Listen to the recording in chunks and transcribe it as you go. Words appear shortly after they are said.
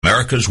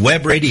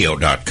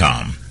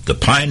AmericasWebRadio.com, the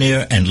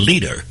pioneer and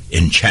leader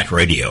in chat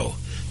radio.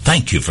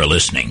 Thank you for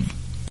listening.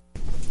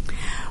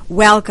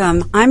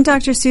 Welcome. I'm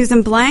Dr.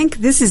 Susan Blank.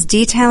 This is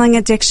Detailing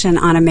Addiction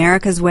on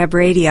America's Web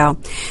Radio.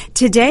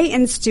 Today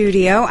in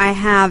studio, I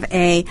have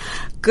a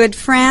good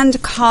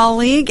friend,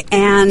 colleague,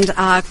 and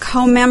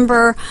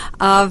co-member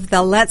of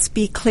the Let's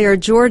Be Clear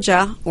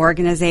Georgia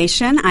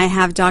organization. I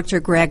have Dr.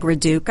 Greg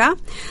Raduca,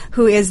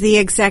 who is the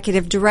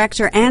executive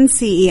director and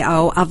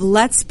CEO of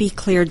Let's Be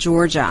Clear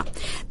Georgia.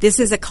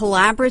 This is a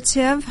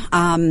collaborative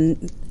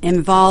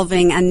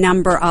involving a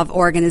number of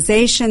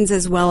organizations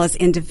as well as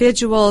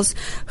individuals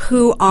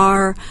who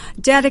are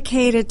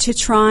dedicated to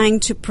trying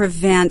to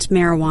prevent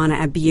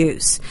marijuana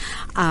abuse.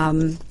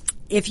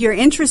 If you're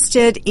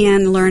interested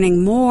in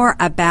learning more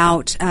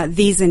about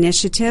these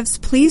initiatives,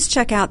 please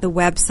check out the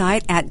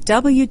website at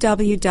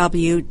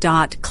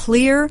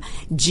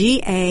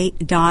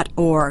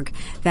www.clearga.org.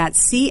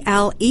 That's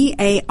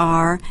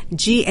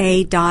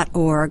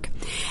CLEARGA.org.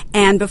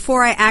 And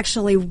before I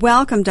actually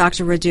welcome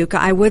Dr. Raduca,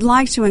 I would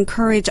like to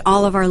encourage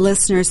all of our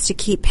listeners to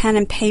keep pen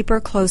and paper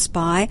close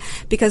by,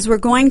 because we're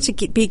going to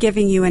be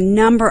giving you a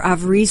number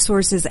of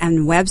resources and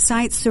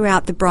websites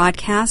throughout the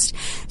broadcast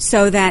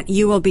so that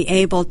you will be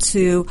able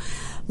to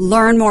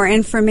learn more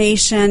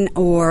information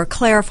or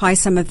clarify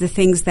some of the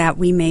things that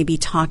we may be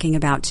talking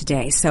about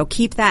today. So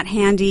keep that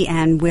handy,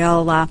 and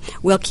we'll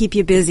keep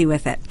you busy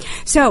with it.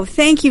 So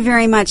thank you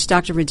very much,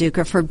 Dr.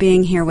 Raduca, for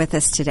being here with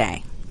us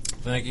today.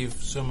 Thank you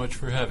so much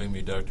for having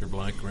me, Dr.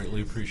 Blank.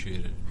 Greatly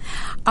appreciate it.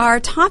 Our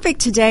topic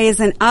today is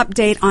an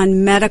update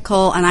on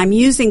medical, and I'm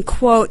using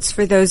quotes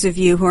for those of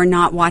you who are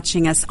not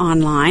watching us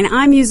online.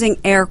 I'm using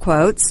air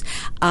quotes,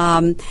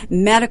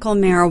 medical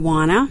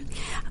marijuana.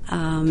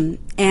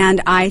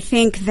 And I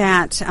think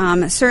that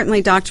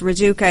certainly, Dr.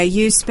 Raduca,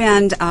 you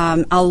spend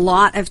a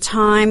lot of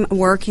time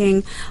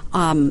working,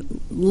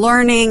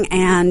 learning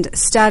and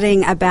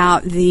studying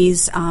about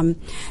these,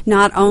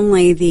 not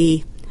only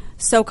the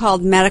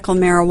so-called medical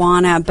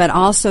marijuana, but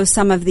also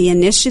some of the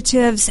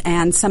initiatives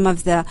and some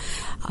of the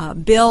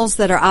bills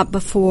that are up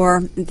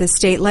before the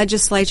state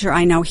legislature,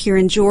 I know here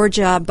in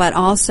Georgia, but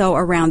also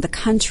around the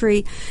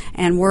country,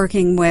 and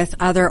working with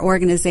other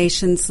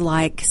organizations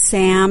like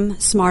SAM,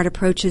 Smart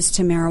Approaches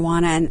to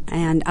Marijuana,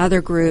 and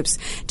other groups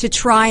to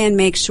try and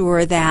make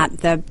sure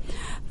that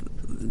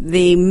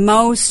the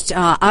most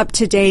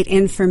up-to-date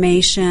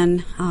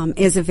information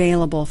is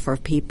available for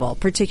people,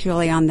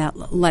 particularly on the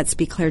Let's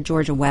Be Clear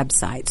Georgia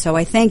website. So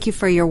I thank you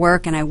for your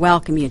work, and I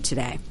welcome you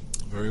today.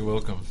 Very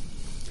welcome.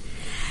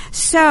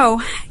 So,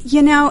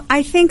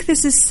 I think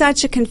this is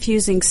such a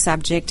confusing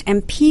subject,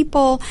 and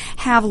people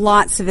have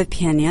lots of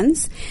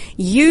opinions.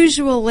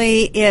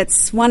 Usually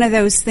it's one of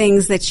those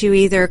things that you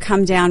either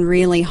come down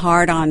really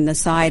hard on the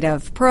side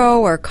of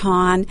pro or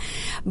con,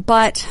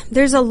 but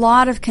there's a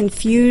lot of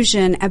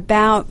confusion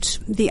about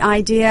the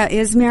idea,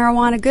 is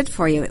marijuana good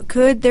for you?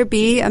 Could there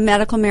be a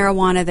medical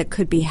marijuana that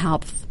could be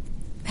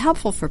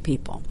helpful for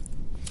people?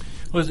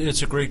 Well,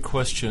 it's a great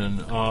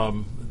question.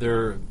 There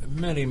are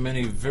many,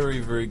 many very,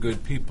 very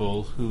good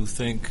people who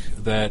think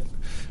that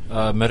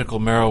medical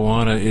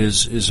marijuana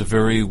is a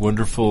very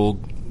wonderful,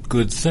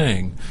 good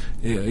thing,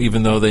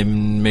 even though they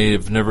may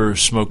have never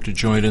smoked a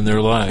joint in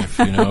their life.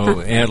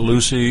 Aunt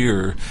Lucy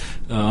or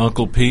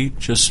Uncle Pete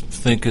just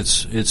think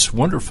it's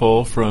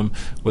wonderful from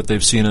what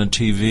they've seen on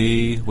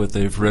TV, what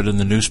they've read in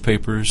the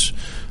newspapers,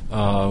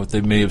 what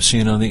they may have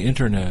seen on the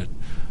Internet.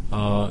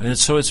 And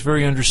so it's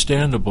very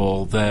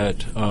understandable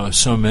that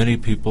so many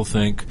people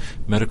think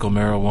medical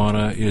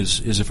marijuana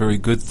is a very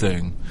good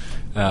thing.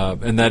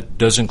 And that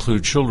does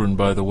include children,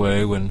 by the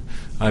way. When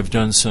I've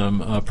done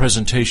some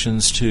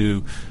presentations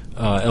to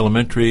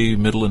elementary,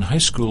 middle, and high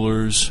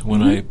schoolers,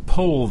 when I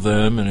poll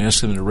them and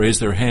ask them to raise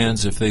their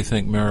hands if they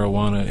think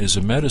marijuana is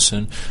a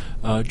medicine,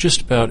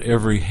 just about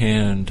every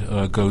hand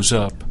goes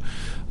up.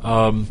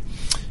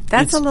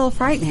 That's a little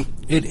frightening.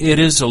 It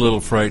is a little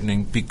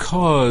frightening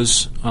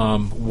because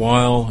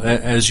while,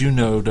 as you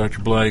know, Dr.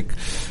 Blank,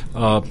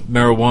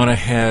 marijuana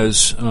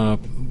has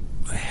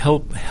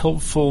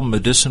helpful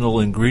medicinal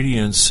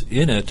ingredients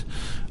in it,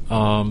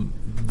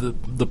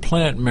 the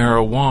plant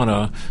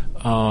marijuana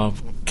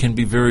can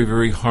be very,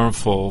 very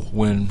harmful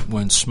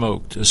when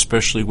smoked,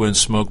 especially when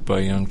smoked by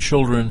young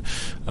children,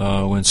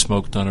 when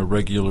smoked on a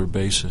regular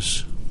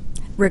basis.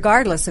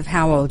 Regardless of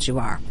how old you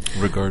are.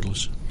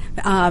 Regardless.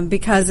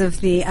 Because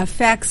of the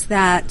effects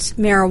that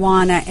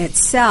marijuana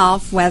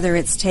itself, whether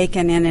it's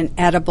taken in an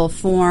edible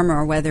form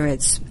or whether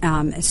it's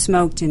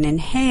smoked and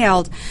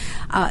inhaled,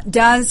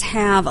 does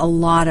have a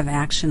lot of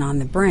action on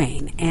the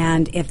brain.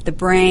 And if the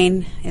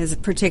brain is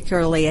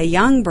particularly a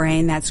young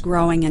brain that's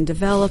growing and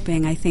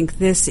developing, I think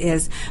this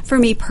is, for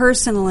me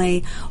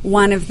personally,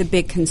 one of the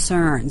big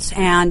concerns.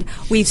 And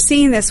we've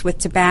seen this with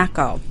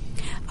tobacco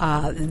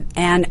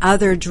and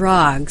other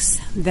drugs,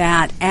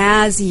 that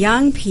as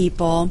young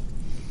people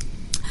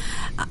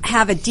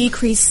have a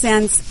decreased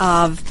sense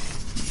of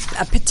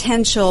a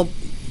potential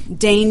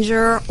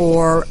danger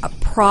or a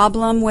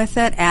problem with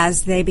it,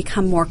 as they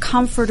become more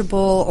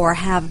comfortable or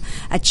have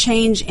a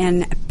change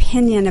in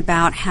opinion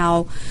about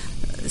how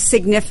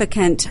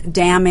significant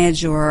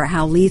damage or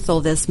how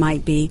lethal this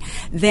might be,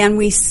 then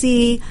we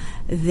see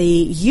the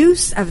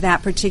use of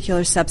that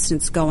particular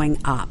substance going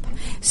up.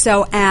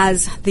 So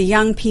as the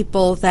young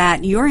people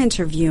that you're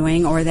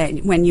interviewing, or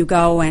that when you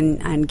go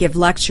and give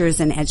lectures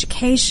and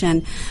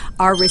education,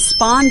 are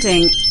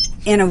responding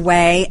in a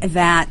way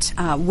that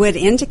would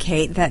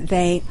indicate that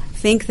they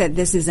think that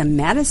this is a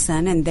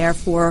medicine and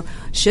therefore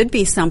should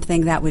be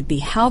something that would be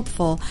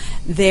helpful,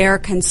 their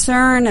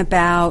concern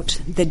about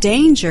the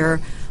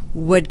danger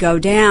would go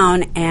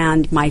down,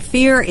 and my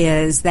fear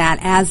is that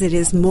as it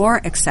is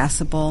more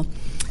accessible,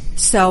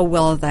 so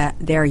will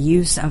their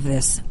use of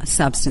this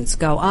substance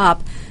go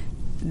up,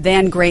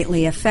 then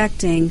greatly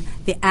affecting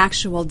the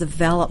actual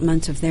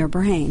development of their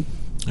brain.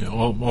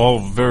 All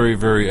very,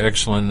 very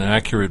excellent and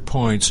accurate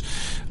points.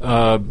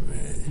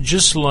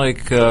 Just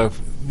like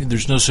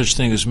there's no such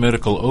thing as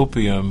medical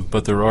opium,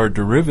 but there are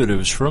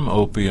derivatives from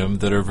opium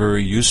that are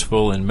very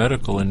useful and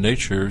medical in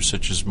nature,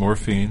 such as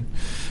morphine.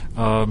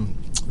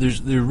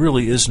 There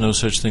really is no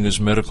such thing as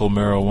medical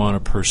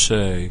marijuana per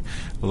se,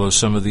 although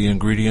some of the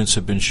ingredients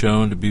have been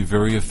shown to be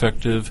very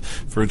effective.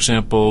 For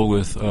example,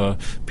 with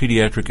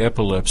pediatric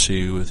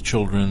epilepsy, with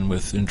children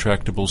with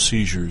intractable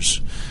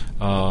seizures.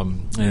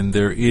 And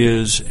there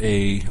is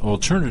a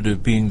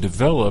alternative being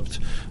developed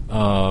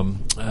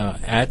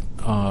at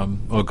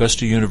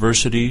Augusta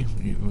University,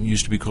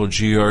 used to be called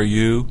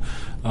GRU,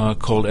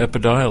 called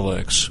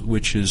Epidiolex,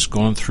 which has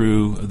gone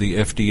through the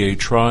FDA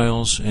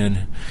trials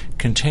and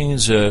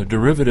contains a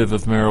derivative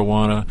of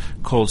marijuana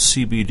called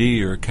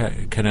CBD, or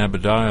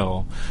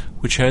cannabidiol,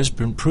 which has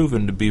been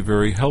proven to be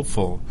very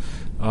helpful.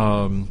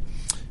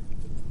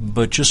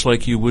 But just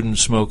like you wouldn't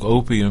smoke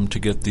opium to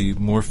get the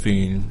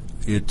morphine,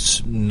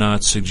 it's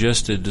not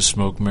suggested to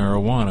smoke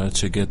marijuana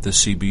to get the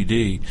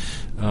CBD.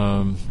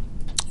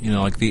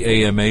 Like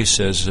the AMA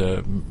says,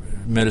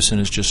 medicine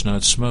is just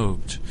not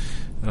smoked.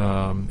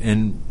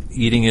 And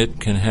eating it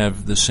can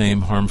have the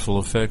same harmful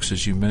effects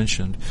as you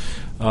mentioned.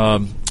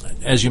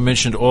 As you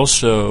mentioned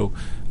also,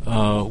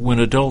 when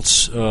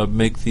adults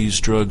make these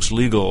drugs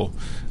legal,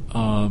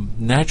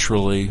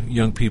 naturally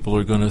young people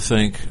are going to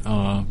think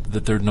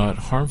that they're not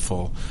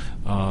harmful.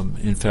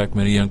 In fact,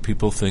 many young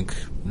people think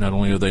not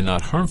only are they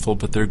not harmful,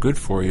 but they're good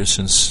for you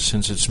since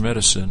it's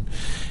medicine.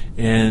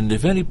 And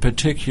if any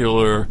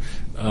particular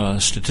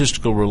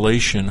statistical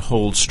relation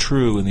holds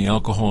true in the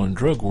alcohol and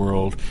drug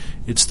world,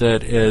 it's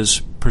that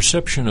as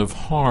perception of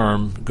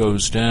harm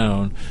goes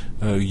down,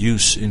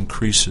 use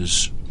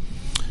increases.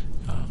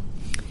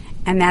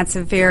 And that's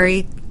a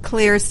very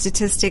clear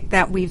statistic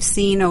that we've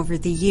seen over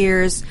the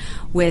years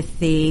with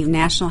the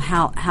National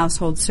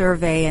Household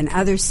Survey and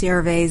other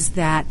surveys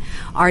that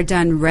are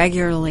done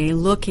regularly,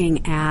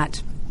 looking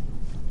at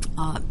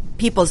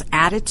people's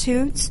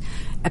attitudes,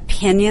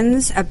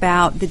 opinions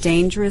about the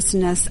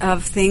dangerousness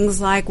of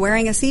things like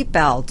wearing a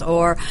seatbelt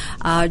or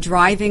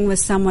driving with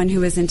someone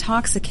who is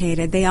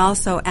intoxicated. They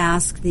also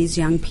ask these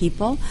young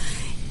people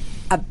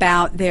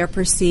about their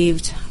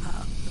perceived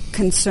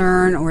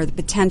concern or the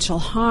potential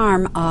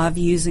harm of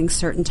using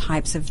certain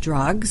types of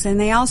drugs, and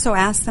they also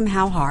ask them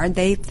how hard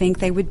they think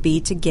they would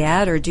be to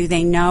get, or do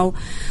they know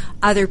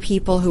other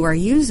people who are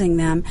using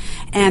them.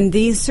 And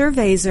these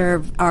surveys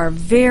are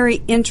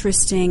very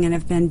interesting and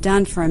have been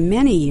done for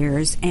many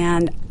years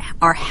and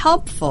are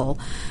helpful,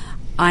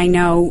 I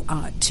know,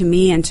 to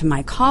me and to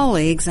my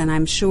colleagues, and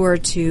I'm sure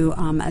to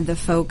the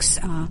folks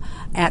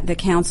at the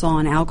Council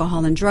on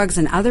Alcohol and Drugs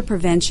and other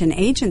prevention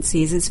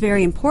agencies. It's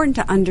very important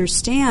to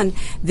understand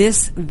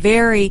this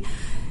very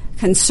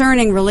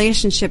concerning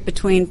relationship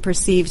between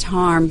perceived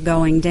harm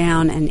going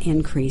down and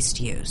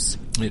increased use.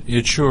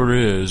 It sure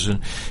is.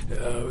 And,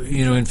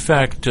 in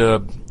fact,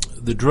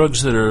 the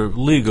drugs that are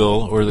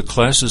legal, or the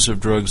classes of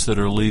drugs that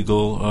are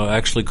legal,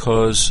 actually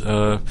cause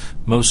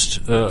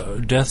most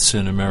deaths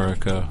in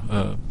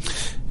America.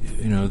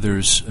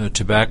 There's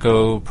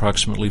tobacco,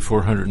 approximately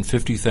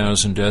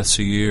 450,000 deaths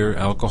a year,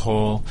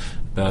 alcohol,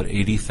 about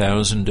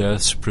 80,000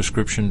 deaths,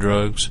 prescription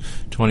drugs,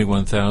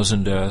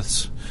 21,000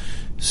 deaths.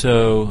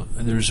 So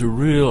there's a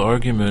real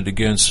argument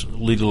against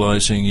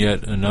legalizing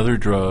yet another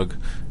drug,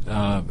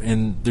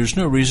 and there's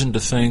no reason to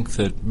think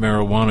that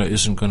marijuana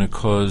isn't going to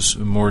cause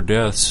more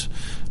deaths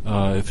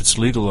if it's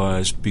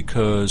legalized,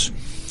 because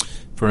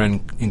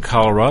in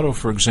Colorado,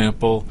 for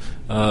example,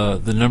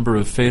 the number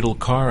of fatal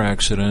car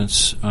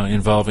accidents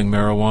involving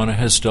marijuana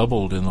has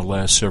doubled in the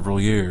last several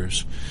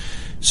years.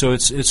 So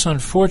it's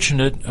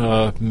unfortunate.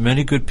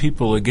 Many good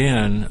people,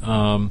 again,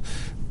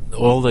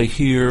 all they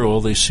hear,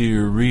 all they see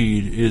or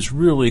read is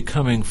really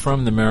coming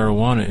from the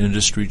marijuana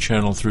industry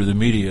channeled through the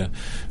media.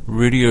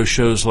 Radio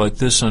shows like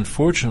this,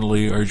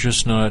 unfortunately, are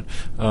just not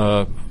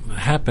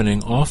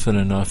happening often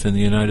enough in the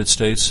United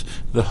States.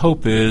 The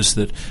hope is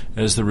that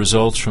as the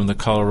results from the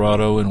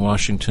Colorado and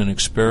Washington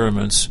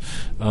experiments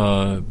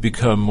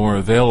become more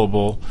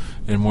available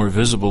and more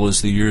visible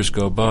as the years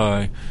go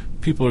by,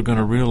 people are going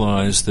to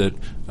realize that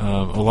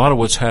a lot of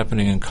what's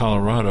happening in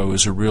Colorado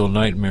is a real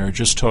nightmare.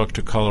 Just talk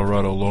to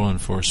Colorado law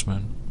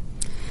enforcement.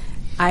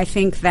 I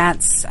think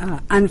that's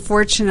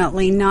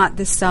unfortunately not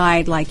the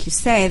side, like you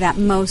say, that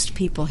most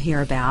people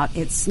hear about.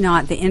 It's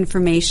not the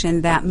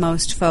information that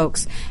most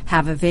folks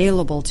have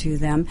available to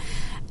them.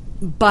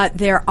 But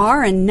there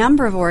are a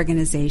number of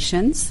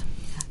organizations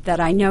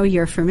that I know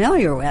you're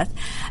familiar with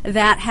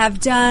that have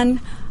done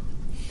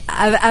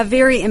a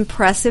very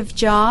impressive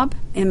job,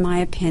 in my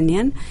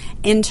opinion,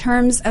 in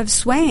terms of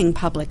swaying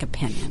public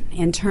opinion,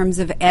 in terms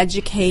of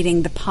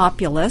educating the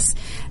populace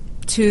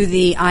to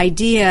the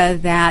idea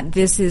that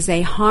this is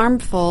a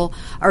harmless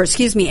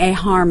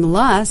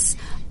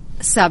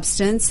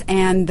substance,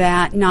 and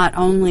that not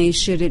only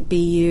should it be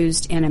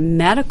used in a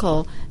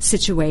medical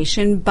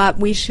situation, but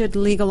we should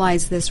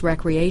legalize this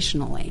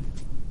recreationally.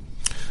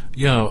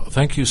 Yeah,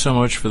 thank you so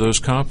much for those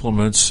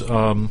compliments.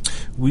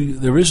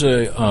 There is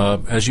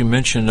as you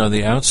mentioned on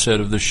the outset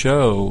of the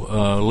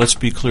show, Let's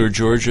Be Clear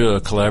Georgia,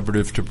 a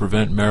collaborative to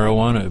prevent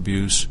marijuana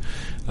abuse.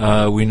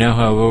 We now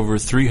have over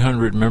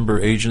 300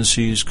 member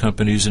agencies,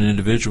 companies, and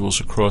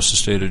individuals across the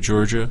state of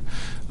Georgia.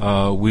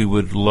 We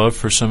would love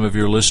for some of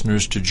your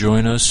listeners to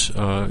join us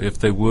if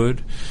they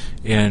would.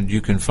 And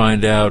you can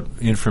find out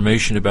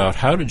information about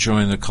how to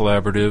join the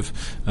collaborative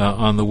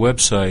on the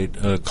website,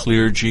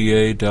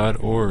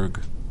 clearga.org.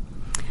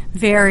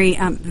 Very,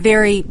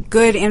 very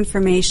good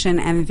information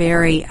and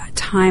very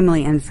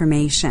timely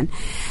information.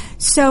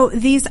 So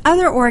these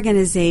other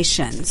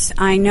organizations,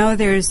 I know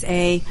there's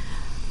a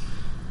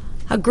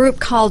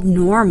group called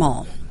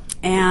NORML,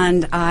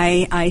 and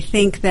I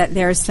think that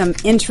there's some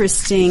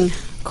interesting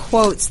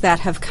quotes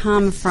that have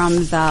come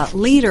from the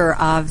leader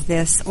of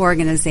this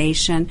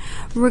organization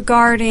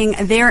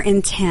regarding their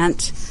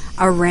intent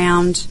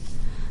around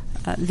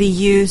the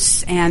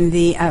use and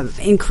the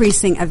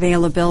increasing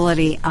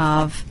availability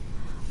of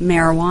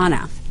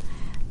marijuana.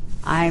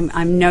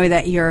 I know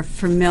that you're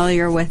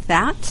familiar with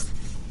that.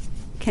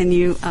 Can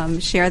you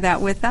share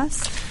that with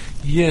us?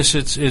 Yes,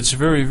 it's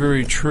very,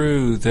 very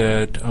true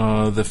that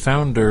the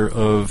founder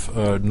of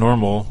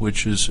NORML,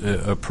 which is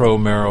a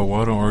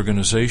pro-marijuana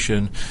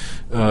organization,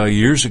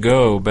 years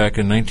ago, back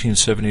in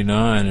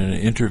 1979, in an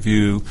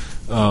interview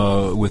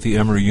with the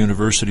Emory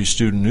University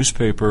student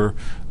newspaper,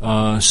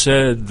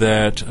 said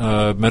that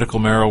medical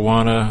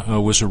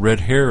marijuana was a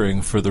red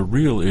herring for the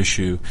real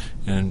issue,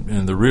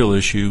 and the real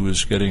issue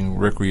was getting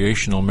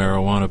recreational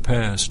marijuana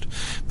passed.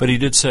 But he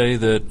did say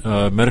that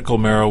medical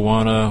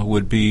marijuana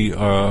would be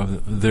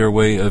their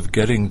way of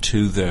getting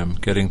to them,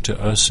 getting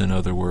to us, in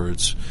other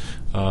words.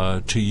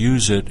 To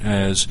use it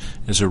as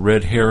a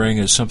red herring,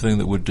 as something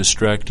that would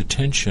distract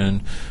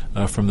attention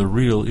from the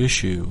real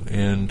issue.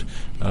 And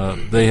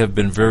they have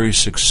been very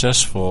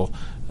successful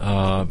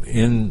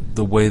in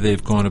the way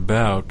they've gone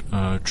about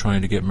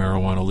trying to get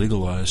marijuana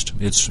legalized.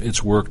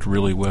 It's worked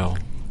really well.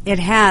 It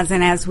has,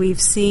 and as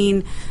we've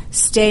seen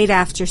state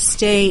after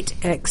state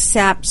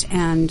accept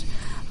and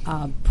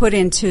put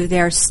into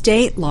their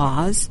state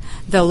laws,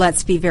 though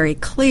let's be very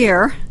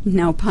clear,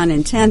 no pun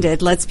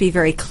intended, let's be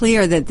very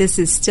clear that this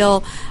is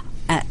still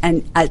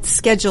a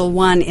Schedule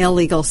I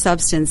illegal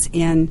substance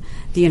in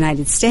the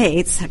United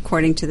States,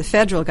 according to the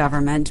federal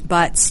government,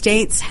 but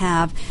states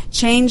have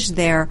changed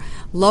their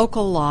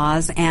local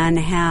laws and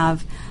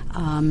have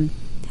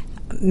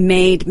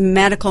made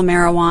medical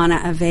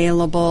marijuana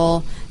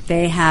available.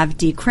 They have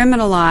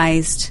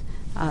decriminalized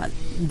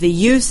the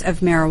use of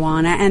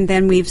marijuana, and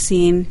then we've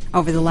seen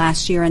over the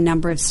last year a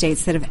number of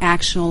states that have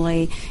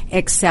actually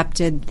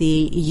accepted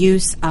the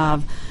use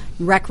of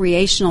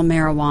recreational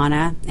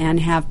marijuana and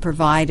have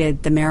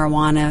provided the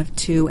marijuana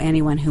to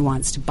anyone who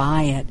wants to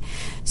buy it.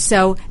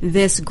 So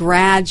this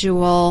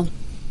gradual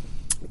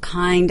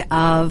kind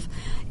of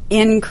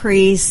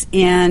increase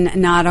in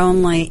not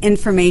only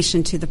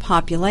information to the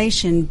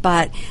population,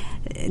 but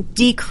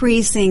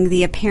decreasing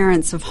the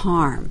appearance of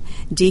harm,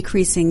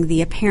 decreasing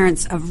the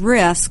appearance of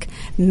risk,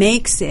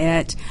 makes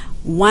it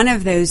one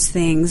of those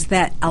things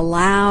that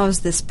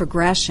allows this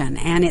progression,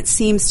 and it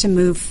seems to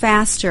move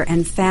faster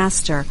and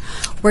faster.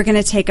 We're going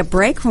to take a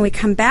break. When we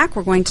come back,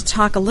 we're going to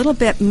talk a little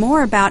bit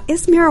more about,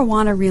 is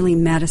marijuana really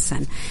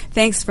medicine?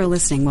 Thanks for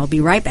listening. We'll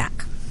be right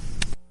back.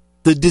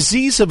 The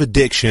disease of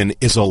addiction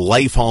is a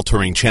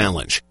life-altering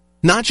challenge,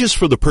 not just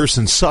for the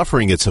person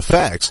suffering its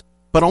effects,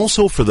 but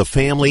also for the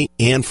family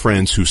and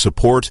friends who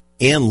support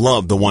and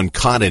love the one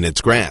caught in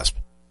its grasp.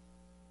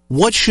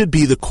 What should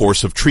be the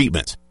course of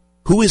treatment?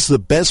 Who is the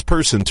best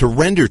person to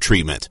render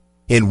treatment?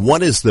 And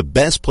what is the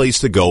best place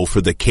to go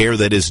for the care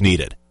that is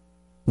needed?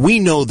 We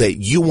know that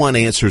you want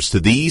answers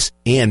to these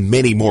and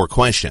many more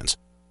questions.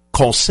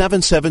 Call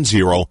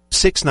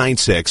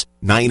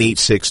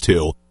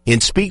 770-696-9862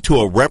 and speak to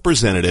a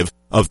representative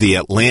of the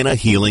Atlanta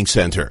Healing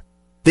Center.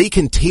 They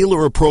can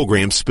tailor a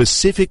program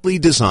specifically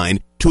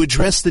designed to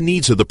address the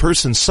needs of the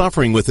person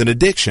suffering with an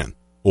addiction,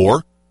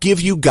 or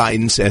give you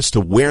guidance as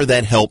to where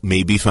that help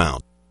may be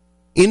found.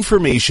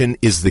 Information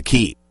is the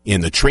key,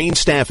 and the trained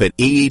staff at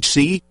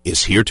AHC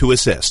is here to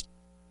assist.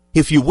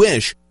 If you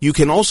wish, you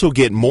can also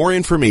get more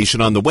information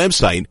on the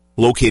website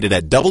located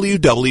at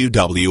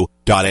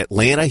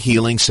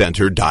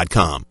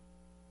www.atlantahealingcenter.com.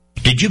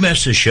 Did you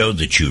miss a show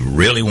that you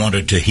really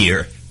wanted to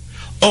hear?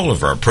 All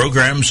of our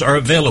programs are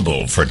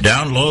available for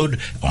download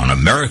on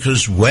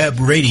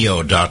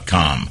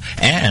americaswebradio.com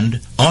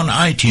and on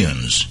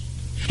iTunes.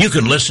 You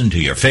can listen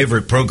to your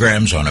favorite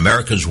programs on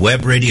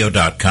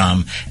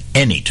americaswebradio.com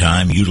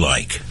anytime you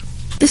like.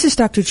 This is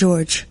Dr.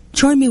 George.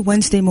 Join me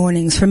Wednesday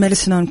mornings for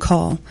Medicine on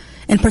Call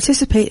and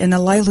participate in a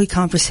lively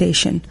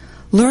conversation.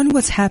 Learn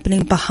what's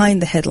happening behind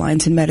the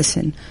headlines in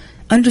medicine,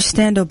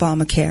 understand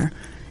Obamacare,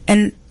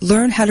 and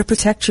learn how to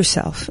protect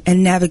yourself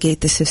and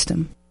navigate the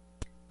system.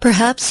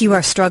 Perhaps you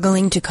are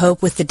struggling to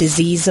cope with the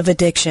disease of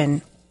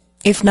addiction.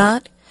 If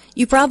not,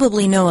 you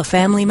probably know a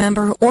family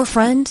member or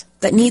friend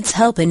that needs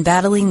help in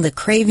battling the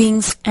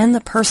cravings and the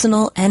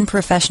personal and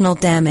professional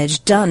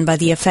damage done by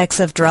the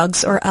effects of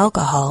drugs or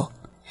alcohol.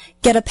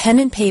 Get a pen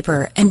and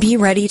paper and be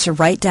ready to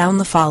write down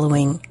the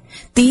following.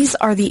 These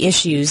are the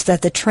issues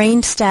that the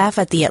trained staff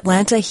at the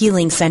Atlanta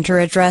Healing Center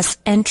address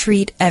and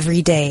treat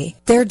every day.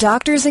 Their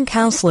doctors and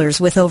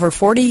counselors with over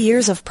 40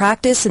 years of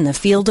practice in the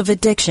field of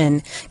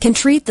addiction can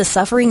treat the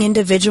suffering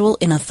individual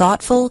in a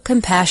thoughtful,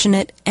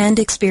 compassionate, and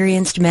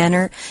experienced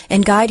manner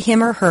and guide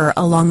him or her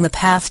along the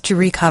path to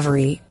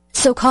recovery.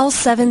 So call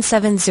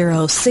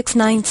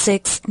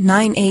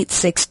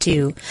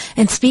 770-696-9862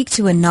 and speak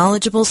to a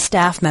knowledgeable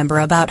staff member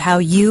about how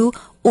you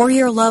or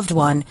your loved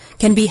one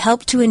can be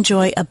helped to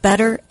enjoy a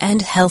better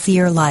and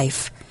healthier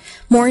life.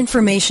 More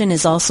information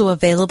is also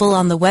available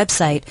on the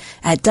website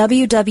at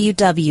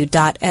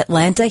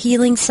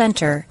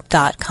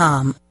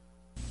www.atlantahealingcenter.com.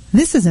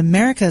 This is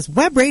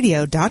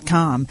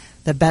americaswebradio.com,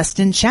 the best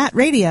in chat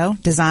radio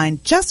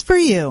designed just for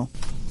you.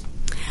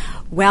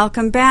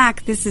 Welcome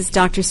back. This is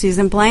Dr.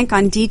 Susan Blank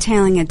on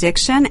Detailing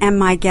Addiction, and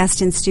my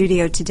guest in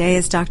studio today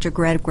is Dr.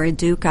 Greg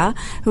Raduca,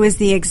 who is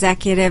the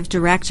Executive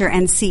Director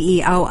and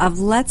CEO of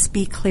Let's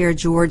Be Clear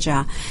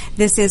Georgia.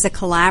 This is a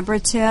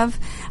collaborative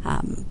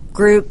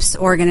groups,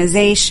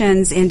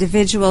 organizations,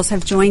 individuals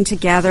have joined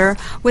together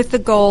with the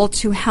goal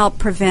to help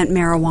prevent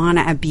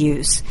marijuana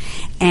abuse.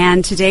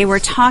 And today we're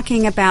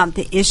talking about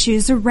the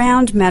issues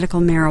around medical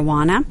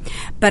marijuana.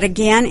 But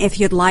again, if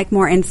you'd like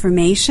more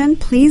information,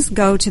 please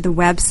go to the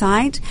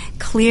website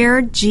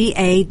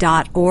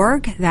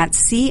clearga.org.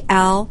 That's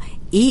CLEAR,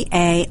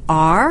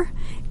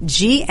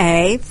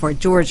 for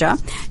Georgia,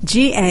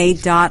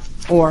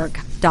 ga.org.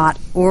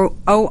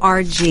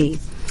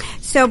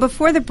 So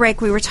before the break,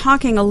 we were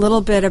talking a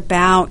little bit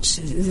about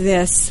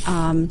this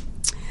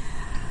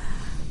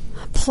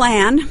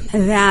plan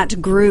that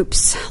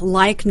groups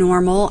like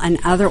NORML and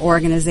other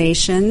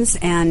organizations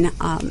and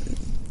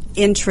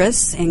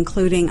interests,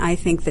 including, I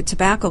think, the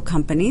tobacco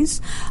companies,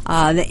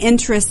 the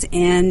interest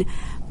in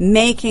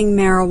making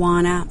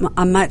marijuana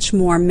a much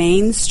more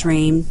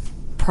mainstream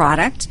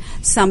product,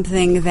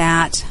 something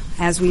that,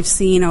 as we've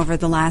seen over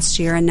the last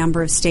year, a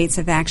number of states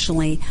have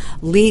actually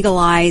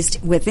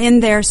legalized within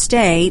their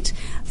state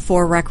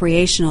for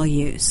recreational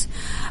use.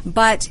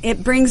 But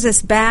it brings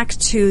us back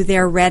to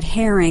their red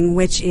herring,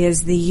 which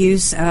is the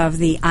use of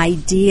the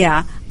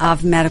idea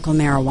of medical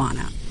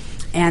marijuana.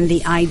 And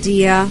the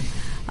idea,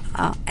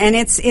 and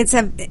it's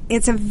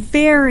a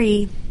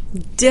very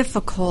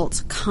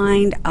difficult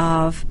kind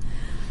of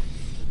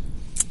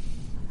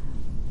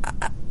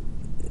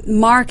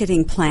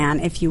marketing plan,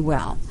 if you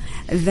will,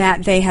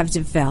 that they have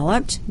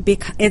developed.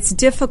 It's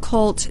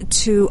difficult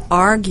to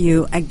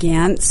argue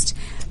against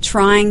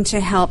trying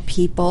to help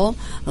people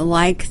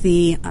like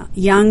the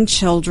young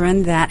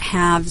children that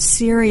have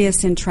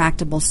serious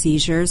intractable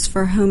seizures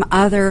for whom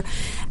other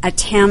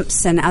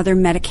attempts and other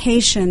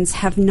medications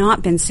have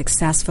not been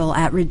successful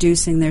at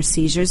reducing their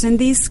seizures. And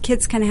these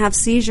kids can have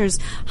seizures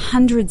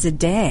hundreds a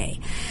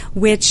day,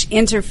 which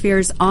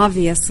interferes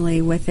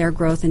obviously with their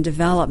growth and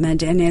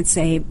development. And it's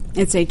a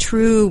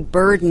true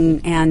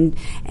burden and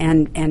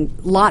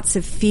lots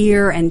of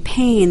fear and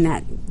pain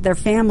that their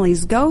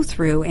families go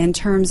through in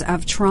terms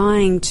of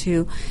trying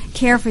to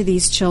care for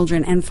these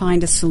children and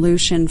find a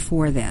solution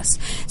for this.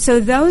 So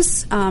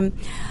those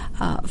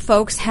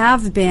folks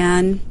have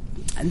been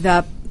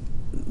the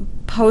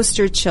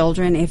poster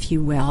children, if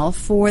you will,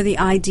 for the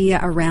idea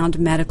around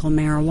medical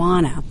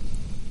marijuana.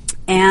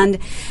 And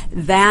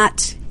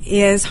that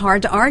is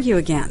hard to argue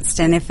against.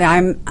 And if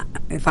I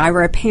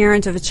were a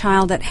parent of a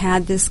child that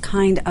had this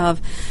kind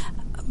of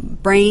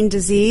brain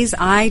disease,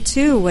 I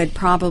too would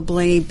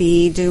probably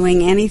be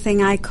doing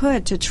anything I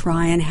could to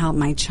try and help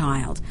my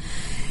child.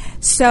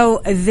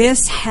 So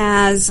this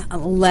has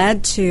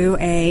led to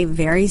a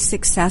very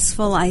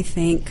successful, I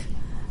think,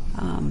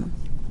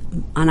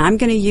 and I'm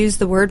going to use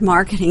the word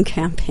marketing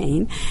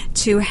campaign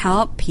to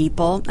help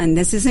people, and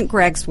this isn't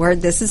Greg's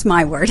word, this is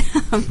my word,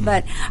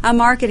 but a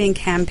marketing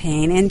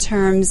campaign in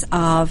terms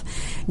of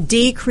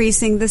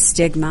decreasing the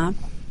stigma,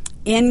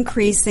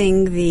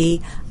 increasing the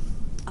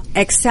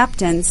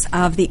acceptance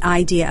of the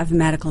idea of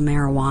medical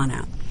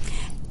marijuana.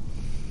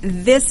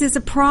 this is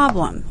a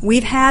problem.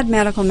 We've had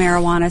medical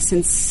marijuana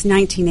since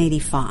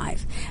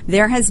 1985.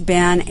 There has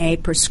been a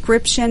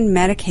prescription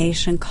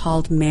medication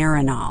called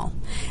Marinol.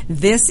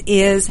 This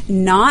is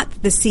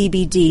not the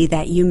CBD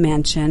that you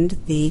mentioned,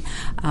 the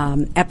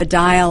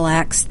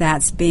Epidiolex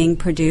that's being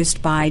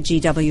produced by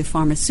GW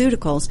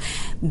Pharmaceuticals.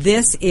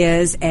 This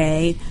is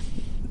a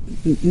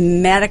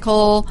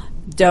medical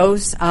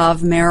dose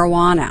of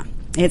marijuana.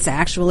 It's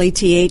actually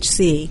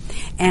THC,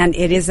 and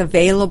it is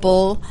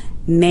available,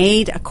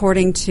 made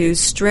according to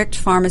strict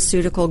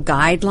pharmaceutical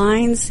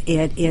guidelines.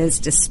 It is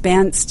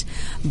dispensed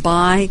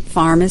by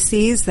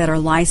pharmacies that are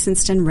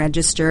licensed and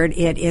registered.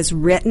 It is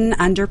written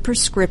under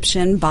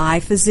prescription by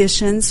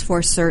physicians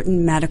for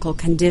certain medical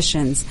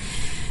conditions.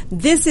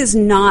 This is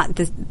not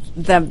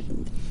the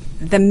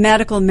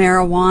medical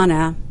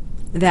marijuana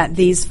that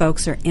these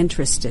folks are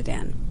interested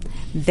in.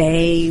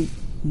 They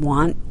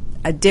want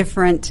a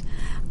different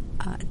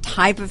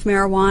type of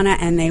marijuana,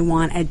 and they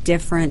want a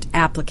different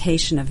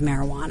application of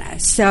marijuana.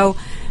 So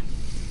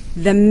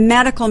the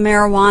medical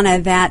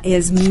marijuana that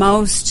is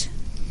most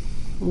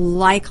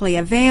likely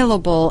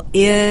available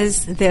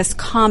is this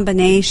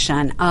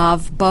combination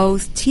of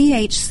both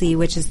THC,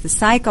 which is the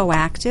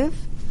psychoactive,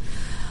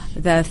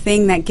 the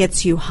thing that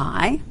gets you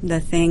high, the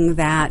thing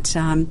that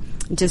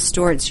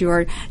distorts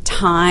your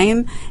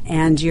time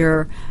and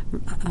your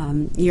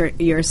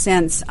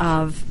sense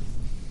of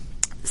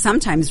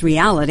sometimes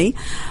reality,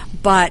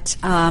 but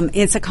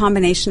it's a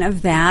combination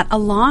of that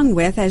along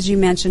with, as you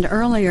mentioned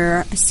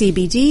earlier,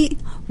 CBD,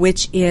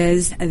 which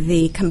is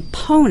the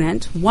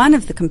component, one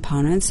of the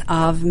components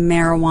of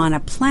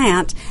marijuana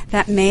plant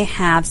that may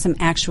have some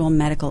actual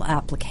medical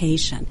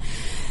application.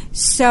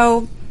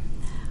 So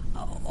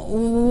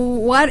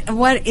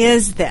what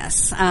is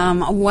this?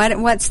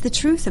 What's the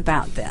truth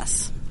about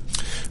this?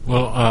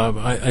 Well,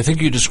 I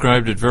think you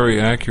described it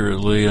very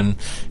accurately, and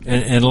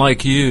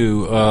like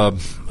you,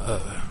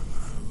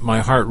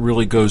 my heart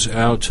really goes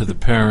out to the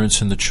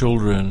parents and the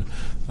children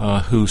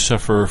who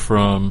suffer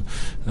from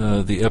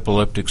the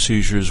epileptic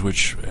seizures,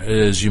 which,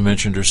 as you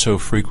mentioned, are so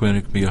frequent.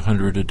 It can be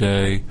 100 a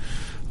day.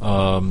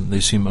 They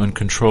seem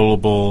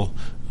uncontrollable.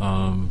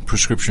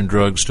 Prescription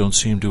drugs don't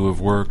seem to have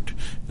worked.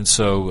 And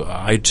so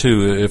I,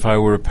 too, if I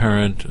were a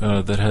parent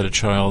that had a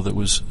child that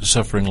was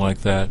suffering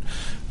like that,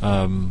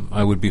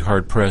 I would be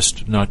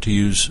hard-pressed not to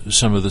use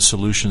some of the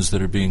solutions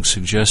that are being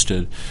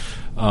suggested.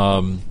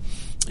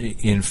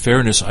 In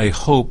fairness, I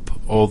hope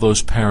all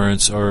those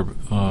parents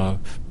are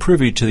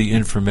privy to the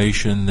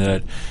information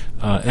that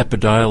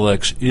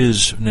Epidiolex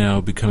is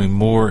now becoming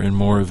more and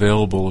more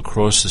available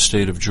across the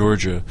state of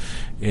Georgia.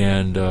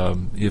 And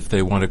if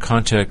they want to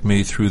contact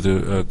me through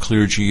the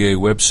ClearGA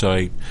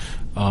website,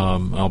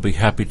 I'll be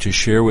happy to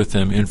share with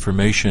them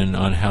information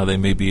on how they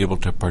may be able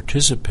to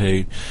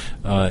participate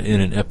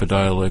in an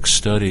Epidiolex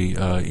study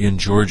in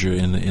Georgia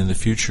in the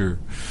future.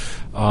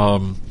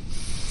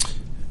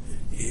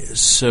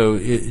 So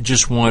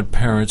just want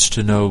parents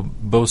to know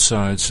both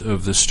sides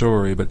of the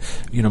story. But,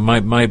 you know,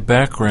 my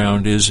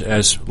background is,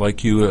 as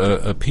like you,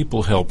 a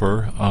people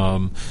helper.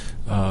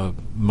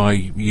 My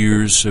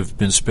years have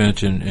been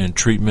spent in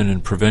treatment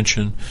and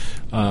prevention.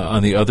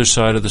 On the other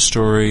side of the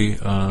story,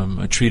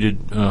 I treated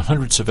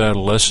hundreds of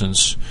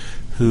adolescents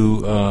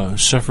who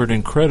suffered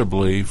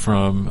incredibly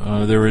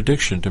from their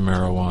addiction to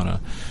marijuana.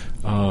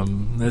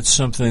 That's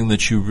something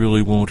that you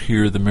really won't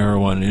hear the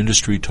marijuana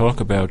industry talk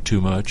about too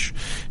much.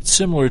 It's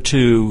similar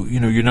to, you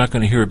know, you're not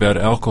going to hear about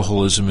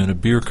alcoholism in a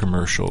beer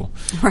commercial.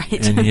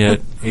 Right. And yet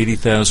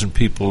 80,000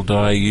 people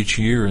die each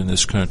year in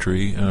this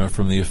country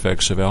from the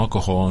effects of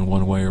alcohol in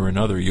one way or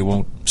another. You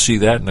won't see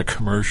that in a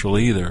commercial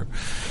either.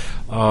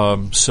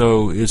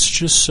 So it's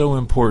just so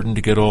important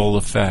to get all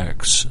the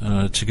facts,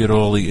 to get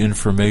all the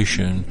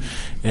information,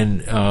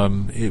 and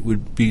it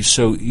would be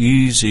so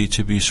easy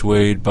to be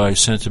swayed by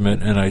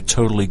sentiment, and I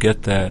totally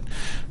get that.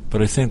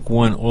 But I think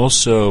one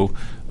also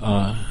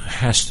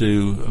has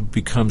to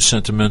become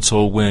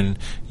sentimental when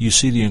you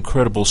see the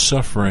incredible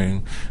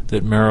suffering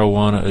that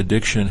marijuana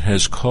addiction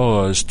has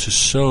caused to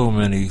so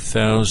many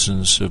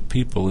thousands of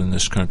people in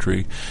this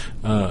country,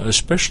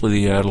 especially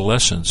the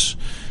adolescents.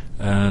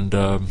 And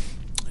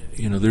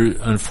you know,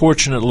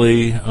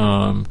 unfortunately,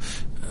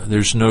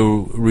 there's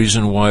no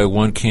reason why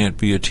one can't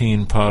be a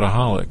teen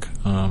potaholic.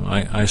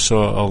 I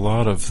saw a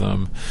lot of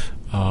them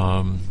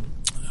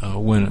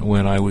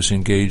when I was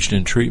engaged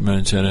in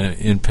treatment in an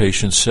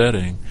inpatient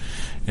setting,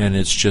 and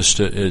it's just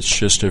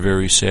a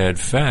very sad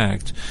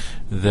fact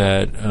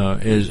that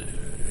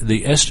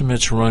the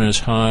estimates run as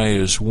high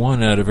as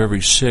 1 out of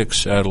every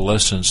 6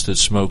 adolescents that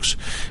smokes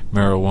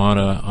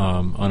marijuana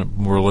on a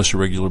more or less a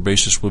regular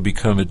basis will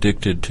become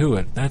addicted to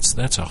it.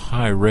 That's a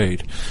high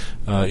rate.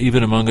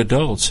 Even among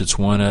adults, it's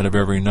 1 out of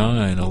every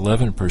 9,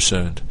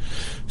 11%.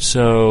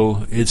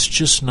 So it's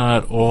just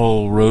not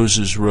all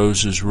roses,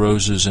 roses,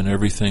 roses, and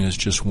everything is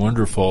just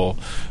wonderful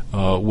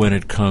when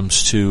it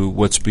comes to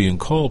what's being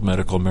called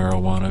medical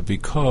marijuana,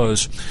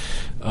 because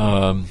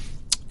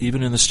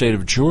even in the state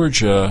of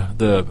Georgia,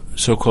 the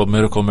so-called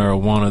medical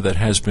marijuana that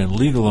has been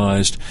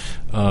legalized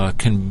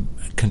can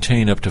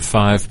contain up to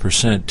 5%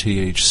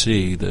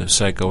 THC, the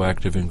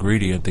psychoactive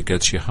ingredient that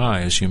gets you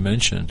high, as you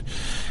mentioned.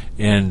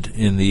 And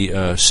in the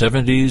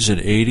 70s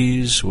and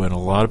 80s, when a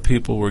lot of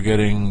people were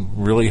getting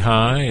really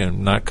high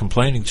and not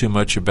complaining too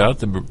much about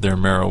their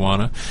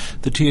marijuana,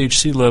 the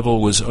THC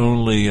level was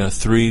only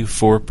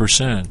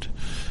 3-4%.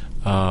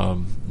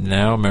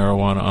 Now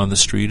marijuana on the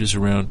street is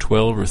around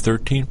 12 or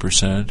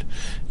 13%,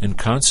 and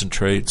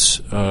concentrates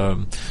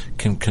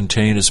can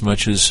contain as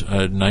much as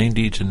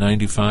 90 to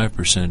 95%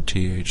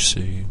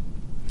 THC.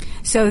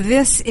 So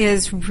this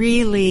is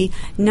really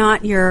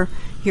not your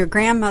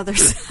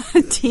grandmother's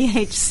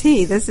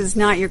THC. This is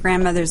not your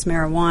grandmother's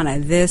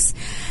marijuana.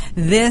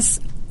 This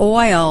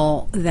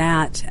oil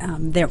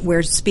that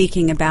we're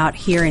speaking about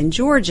here in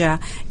Georgia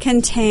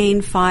can contain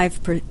up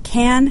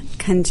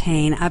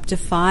to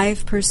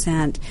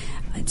 5%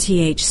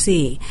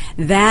 THC.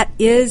 That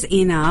is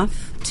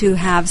enough to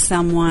have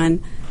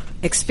someone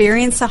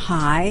experience a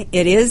high.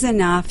 It is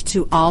enough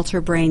to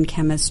alter brain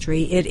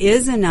chemistry. It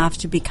is enough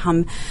to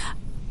become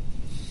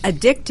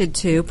addicted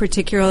to,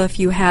 particularly if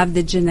you have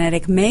the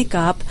genetic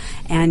makeup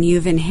and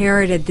you've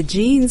inherited the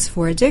genes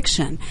for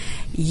addiction.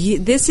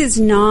 This is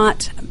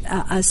not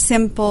a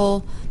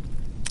simple,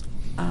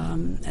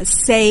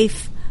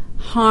 safe,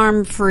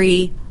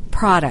 harm-free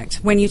product.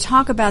 When you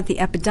talk about the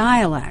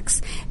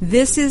Epidiolex,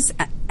 this is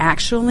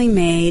actually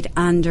made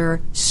under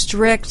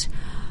strict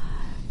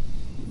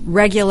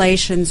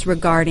regulations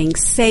regarding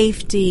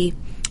safety,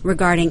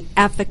 regarding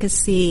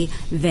efficacy.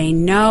 They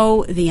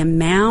know the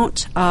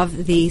amount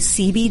of the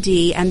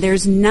CBD, and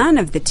there's none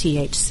of the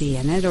THC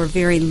in it, or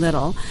very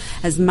little.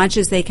 As much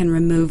as they can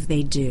remove,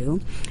 they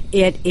do.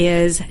 It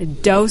is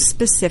dose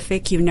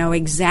specific. You know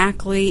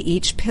exactly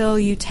each pill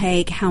you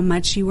take, how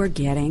much you are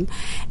getting,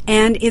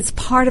 and it's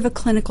part of a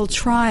clinical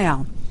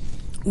trial,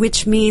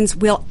 which means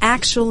we'll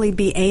actually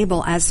be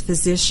able, as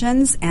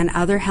physicians and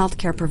other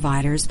healthcare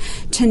providers,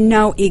 to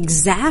know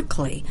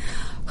exactly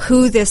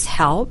who this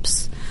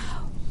helps,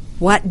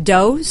 what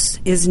dose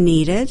is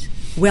needed.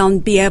 We'll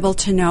be able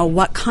to know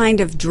what kind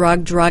of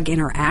drug-drug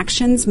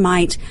interactions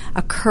might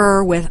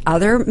occur with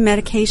other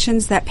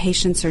medications that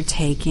patients are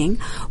taking.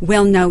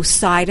 We'll know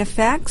side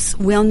effects.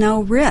 We'll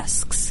know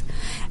risks.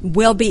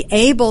 We'll be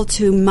able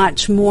to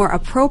much more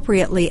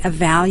appropriately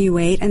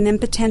evaluate and then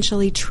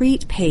potentially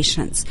treat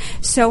patients.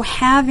 So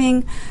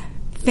having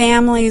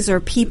families or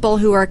people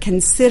who are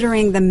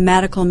considering the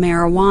medical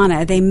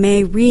marijuana, they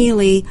may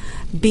really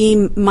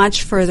be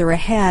much further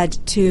ahead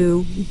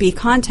to be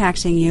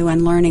contacting you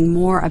and learning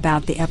more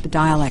about the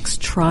Epidiolex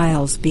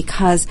trials,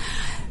 because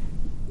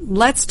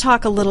let's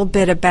talk a little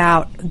bit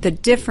about the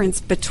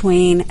difference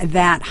between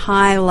that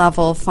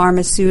high-level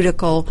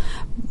pharmaceutical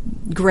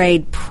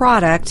grade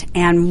product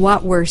and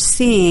what we're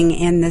seeing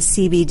in the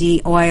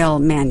CBD oil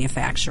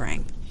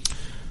manufacturing.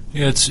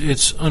 Yeah,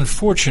 it's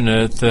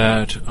unfortunate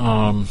that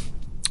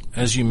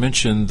as you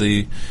mentioned,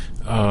 the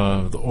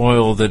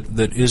oil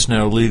that is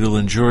now legal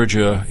in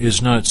Georgia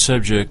is not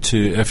subject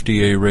to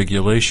FDA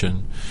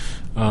regulation.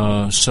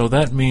 So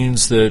that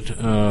means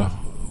that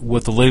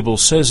what the label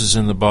says is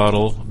in the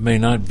bottle may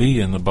not be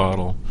in the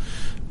bottle.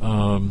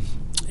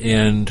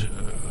 And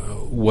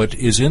what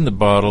is in the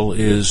bottle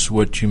is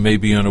what you may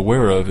be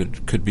unaware of.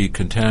 It could be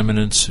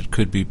contaminants. It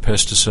could be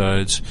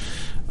pesticides.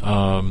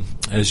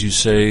 As you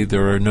say,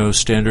 there are no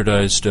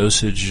standardized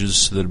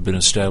dosages that have been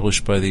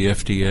established by the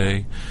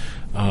FDA.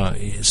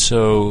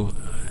 So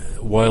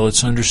while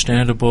it's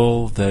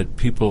understandable that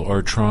people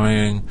are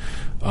trying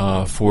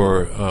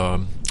for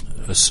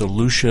a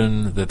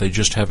solution that they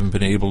just haven't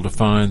been able to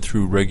find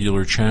through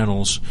regular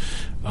channels,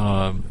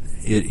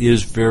 it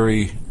is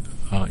very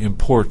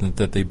important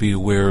that they be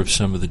aware of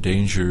some of the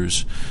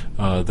dangers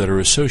that are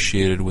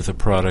associated with a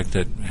product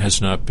that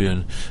has not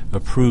been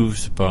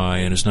approved by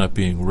and is not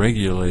being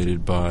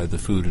regulated by the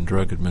Food and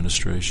Drug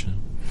Administration.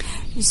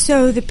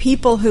 So the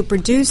people who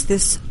produce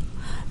this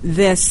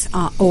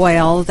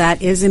oil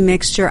that is a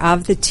mixture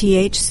of the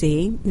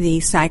THC, the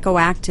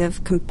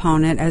psychoactive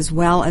component, as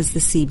well as the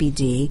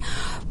CBD,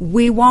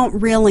 we won't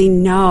really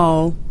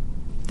know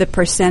the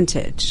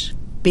percentage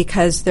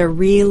because there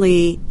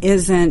really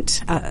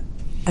isn't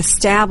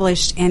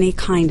established any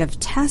kind of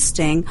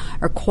testing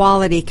or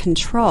quality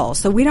control.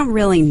 So we don't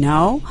really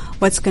know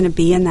what's going to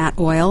be in that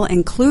oil,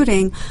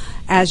 including,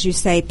 as you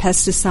say,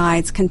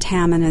 pesticides,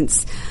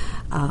 contaminants,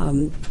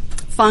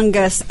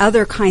 fungus,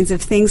 other kinds of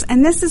things.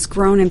 And this is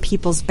grown in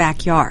people's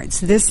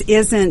backyards. This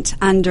isn't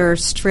under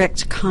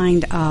strict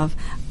kind of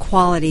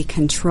quality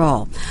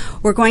control.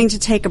 We're going to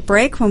take a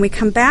break. When we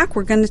come back,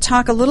 we're going to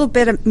talk a little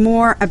bit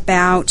more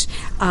about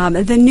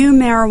the new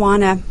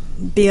marijuana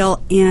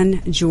bill in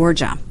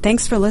Georgia.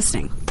 Thanks for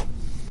listening.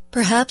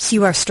 Perhaps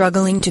you are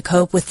struggling to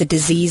cope with the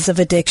disease of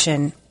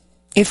addiction.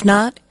 If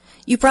not,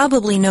 you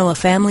probably know a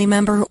family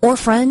member or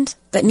friend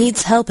that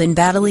needs help in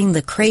battling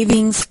the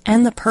cravings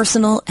and the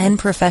personal and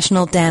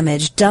professional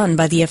damage done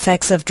by the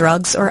effects of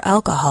drugs or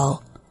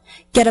alcohol.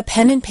 Get a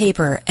pen and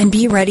paper and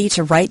be ready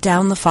to write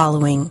down the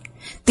following.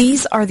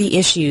 These are the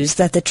issues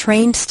that the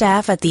trained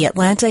staff at the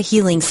Atlanta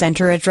Healing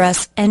Center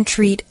address and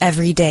treat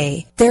every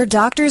day. Their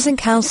doctors and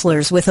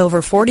counselors with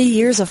over 40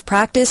 years of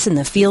practice in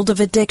the field of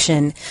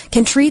addiction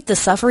can treat the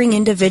suffering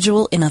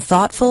individual in a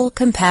thoughtful,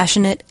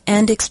 compassionate,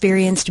 and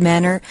experienced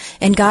manner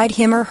and guide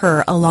him or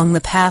her along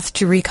the path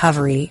to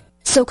recovery.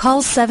 So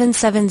call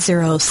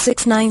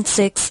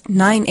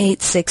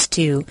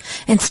 770-696-9862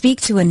 and speak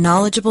to a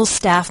knowledgeable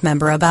staff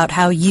member about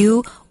how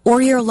you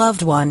or your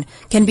loved one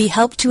can be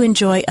helped to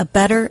enjoy a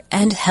better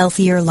and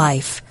healthier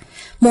life.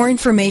 More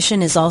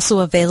information is also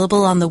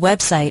available on the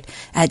website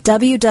at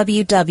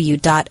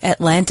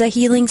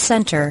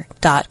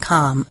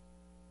www.atlantahealingcenter.com.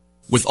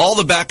 With all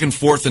the back and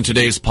forth in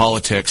today's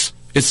politics,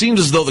 it seems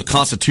as though the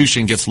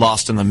Constitution gets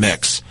lost in the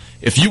mix.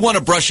 If you want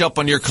to brush up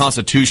on your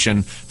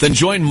Constitution, then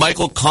join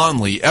Michael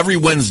Conley every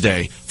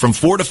Wednesday from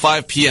 4 to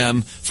 5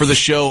 p.m. for the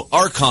show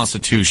Our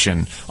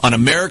Constitution on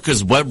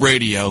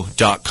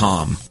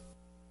americaswebradio.com.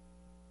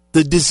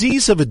 The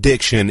disease of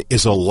addiction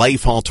is a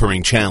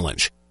life-altering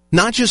challenge,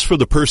 not just for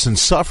the person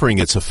suffering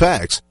its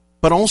effects,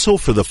 but also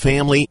for the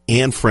family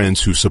and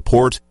friends who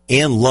support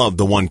and love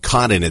the one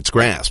caught in its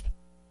grasp.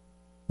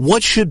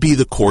 What should be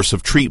the course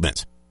of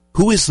treatment?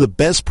 Who is the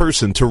best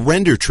person to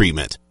render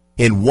treatment?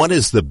 And what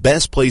is the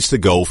best place to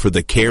go for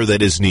the care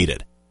that is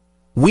needed?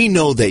 We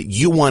know that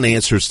you want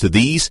answers to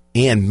these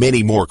and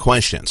many more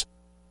questions.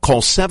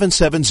 Call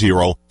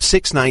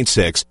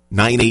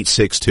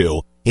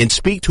 770-696-9862 and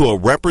speak to a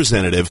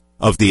representative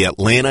of the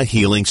Atlanta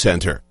Healing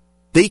Center.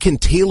 They can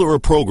tailor a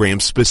program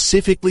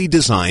specifically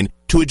designed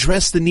to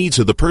address the needs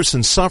of the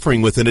person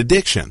suffering with an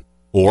addiction,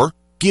 or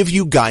give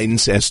you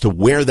guidance as to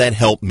where that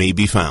help may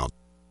be found.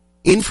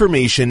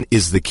 Information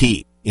is the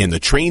key, and the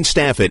trained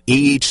staff at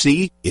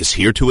AHC is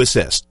here to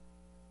assist.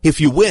 If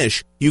you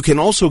wish, you can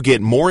also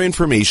get more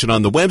information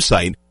on the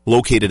website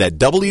located at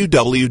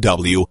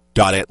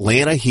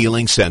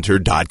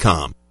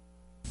www.atlantahealingcenter.com.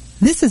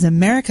 This is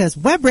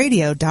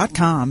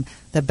americaswebradio.com,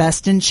 the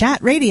best in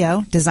chat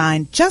radio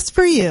designed just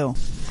for you.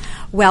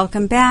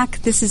 Welcome back.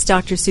 This is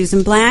Dr.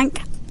 Susan Blank,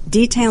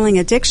 detailing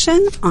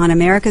addiction on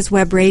America's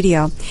Web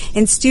Radio.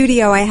 In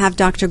studio, I have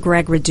Dr.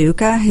 Greg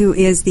Raduca, who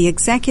is the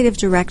Executive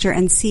Director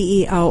and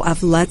CEO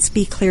of Let's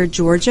Be Clear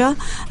Georgia,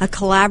 a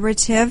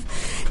collaborative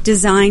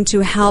designed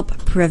to help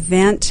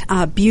prevent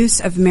abuse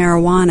of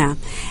marijuana.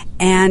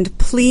 And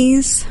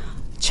please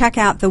check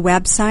out the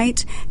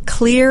website,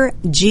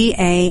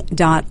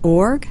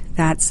 clearga.org.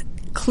 That's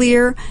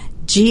clearga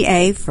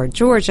for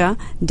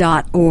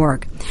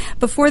Georgia.org.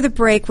 Before the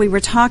break, we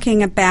were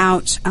talking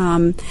about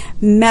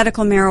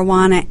medical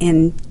marijuana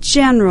in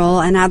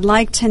general, and I'd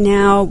like to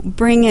now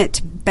bring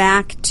it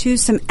back to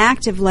some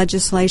active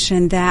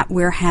legislation that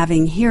we're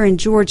having here in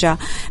Georgia,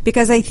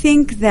 because I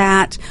think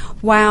that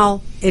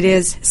while it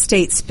is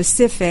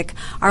state-specific,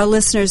 our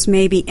listeners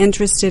may be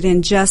interested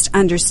in just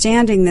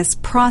understanding this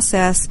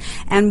process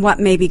and what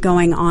may be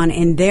going on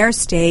in their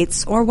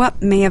states or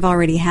what may have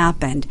already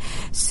happened.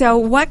 So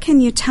what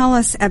can you tell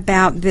us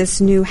about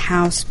this new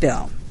House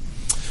bill?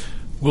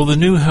 Well, the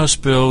new House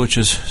bill, which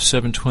is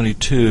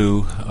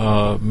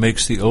 722,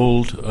 makes the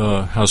old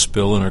House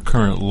bill in our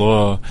current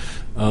law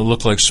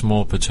look like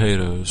small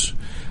potatoes.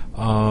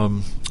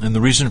 And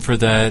the reason for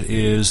that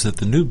is that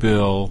the new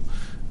bill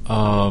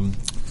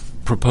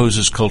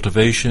proposes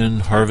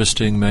cultivation,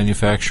 harvesting,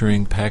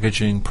 manufacturing,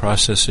 packaging,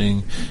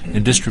 processing,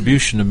 and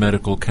distribution of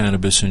medical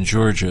cannabis in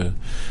Georgia,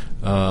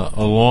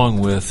 along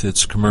with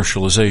its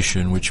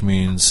commercialization, which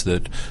means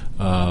that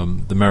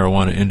the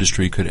marijuana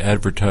industry could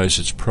advertise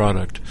its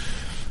product.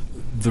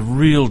 The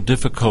real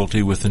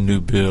difficulty with the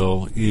new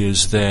bill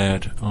is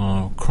that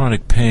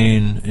chronic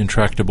pain,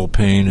 intractable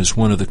pain, is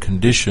one of the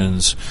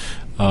conditions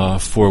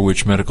for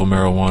which medical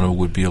marijuana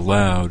would be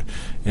allowed.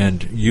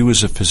 And you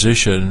as a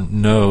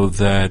physician know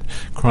that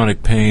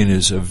chronic pain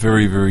is a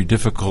very, very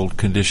difficult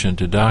condition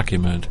to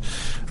document.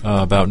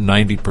 About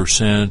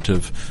 90%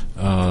 of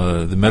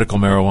the medical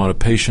marijuana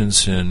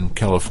patients in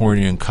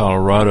California and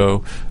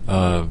Colorado,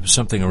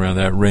 something around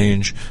that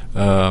range,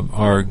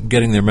 are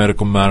getting their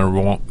medical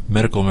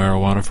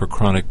marijuana for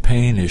chronic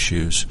pain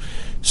issues.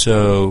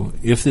 So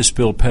if this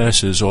bill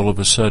passes, all of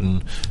a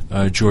sudden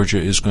Georgia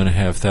is going to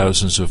have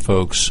thousands of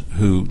folks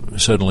who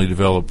suddenly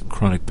develop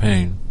chronic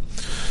pain.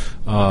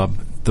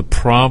 The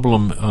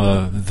problem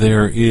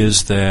there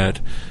is that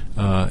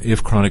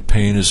if chronic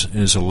pain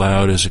is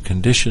allowed as a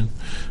condition,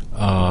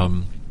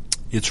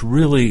 it's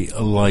really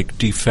like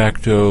de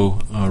facto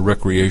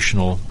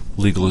recreational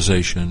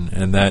legalization,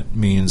 and that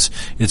means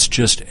it's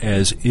just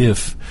as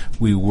if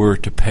we were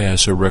to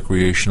pass a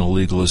recreational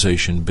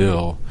legalization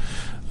bill.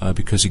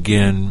 Because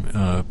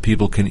again,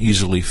 people can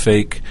easily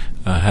fake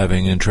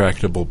having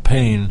intractable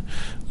pain.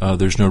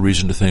 There's no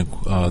reason to think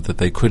that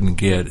they couldn't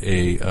get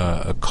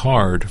a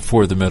card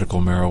for the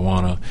medical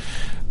marijuana.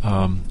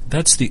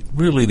 That's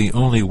really the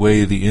only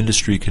way the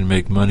industry can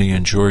make money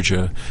in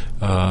Georgia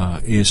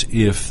is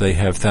if they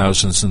have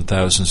thousands and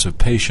thousands of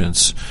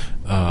patients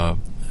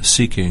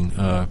seeking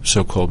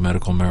so-called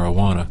medical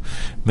marijuana.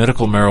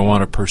 Medical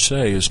marijuana per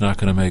se is not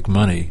going to make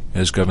money,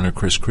 as Governor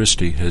Chris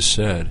Christie has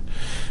said.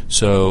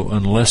 So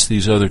unless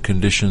these other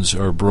conditions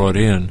are brought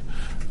in,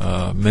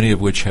 many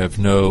of which have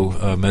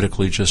no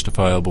medically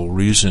justifiable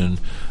reason,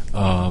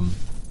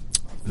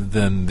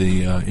 then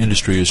the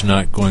industry is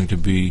not going to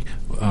be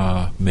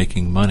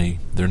making money.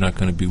 They're not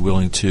going to be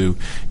willing to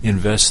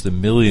invest the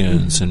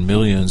millions and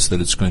millions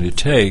that it's going to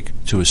take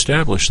to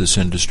establish this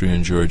industry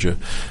in Georgia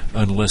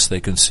unless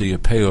they can see a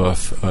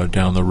payoff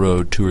down the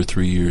road 2 or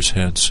 3 years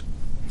hence.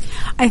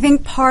 I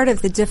think part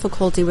of the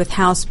difficulty with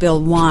House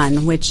Bill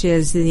 1, which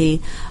is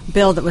the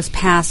bill that was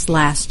passed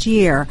last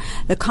year,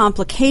 the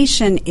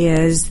complication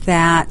is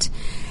that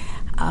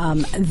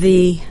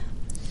the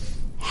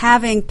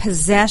having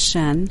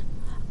possession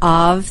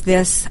of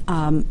this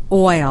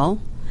oil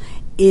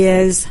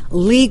is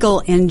legal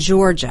in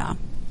Georgia,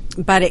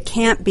 but it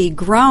can't be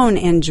grown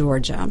in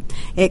Georgia.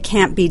 It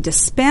can't be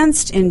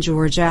dispensed in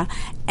Georgia,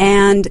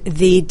 and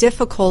the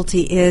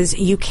difficulty is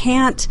you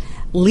can't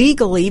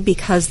legally,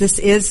 because this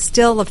is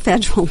still a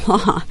federal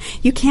law,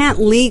 you can't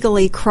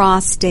legally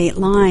cross state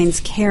lines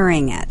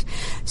carrying it.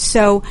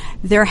 So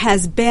there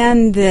has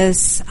been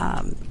this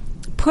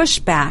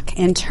pushback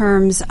in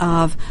terms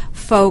of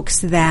folks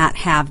that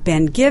have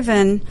been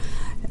given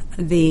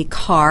the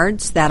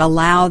cards that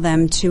allow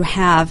them to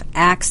have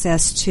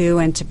access to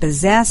and to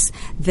possess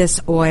this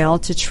oil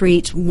to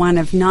treat one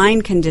of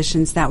 9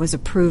 conditions that was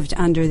approved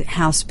under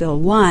House Bill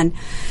 1.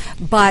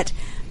 But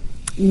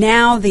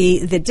now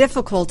the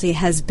difficulty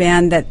has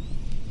been that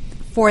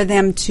for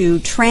them to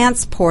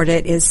transport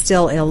it is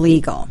still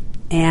illegal.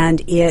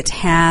 And it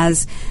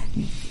has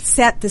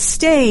set the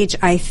stage,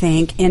 I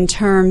think, in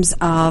terms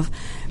of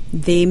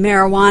the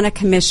Marijuana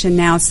Commission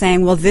now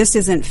saying, well, this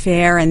isn't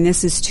fair and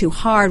this is too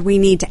hard. We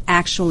need to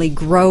actually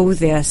grow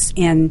this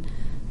in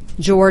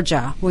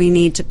Georgia. We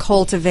need to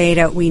cultivate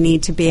it. We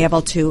need to be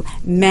able to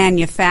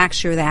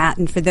manufacture that.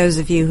 And for those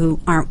of you who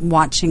aren't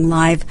watching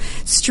live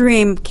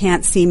stream,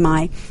 can't see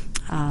my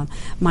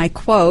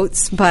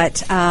quotes,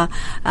 but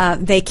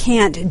they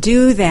can't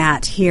do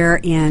that here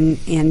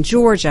in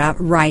Georgia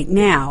right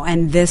now.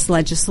 And this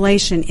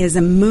legislation is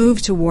a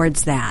move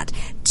towards that,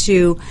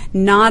 to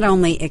not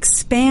only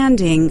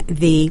expanding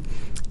the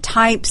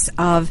types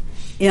of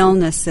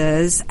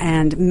illnesses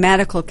and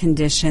medical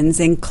conditions,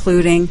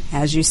 including,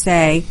 as you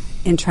say,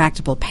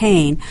 intractable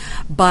pain,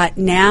 but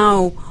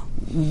now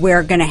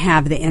we're going to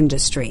have the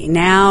industry.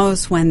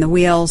 Now's when the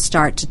wheels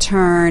start to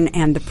turn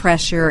and the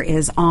pressure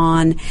is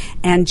on.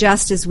 And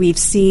just as we've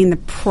seen the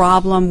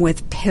problem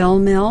with pill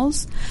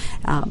mills,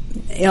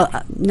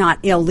 not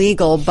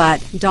illegal,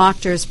 but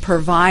doctors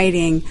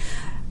providing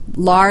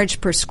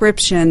large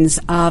prescriptions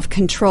of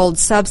controlled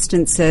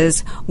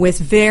substances with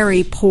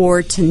very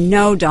poor to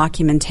no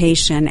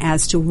documentation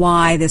as to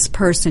why this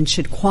person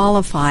should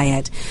qualify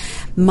it.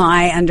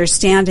 My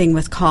understanding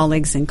with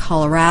colleagues in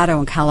Colorado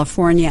and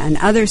California and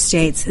other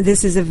states,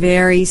 this is a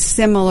very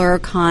similar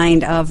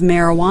kind of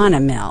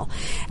marijuana mill,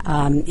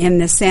 in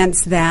the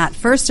sense that,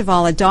 first of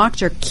all, a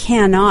doctor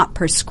cannot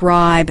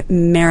prescribe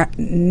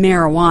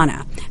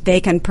marijuana. They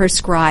can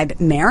prescribe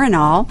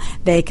Marinol,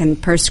 they can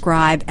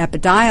prescribe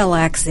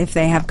Epidiolex if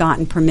they have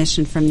gotten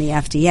permission from the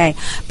FDA,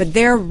 but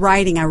they're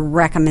writing a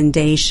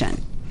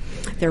recommendation.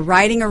 They're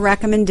writing a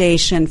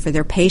recommendation for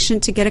their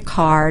patient to get a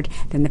card,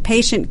 then the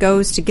patient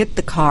goes to get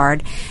the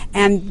card,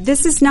 and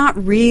this is not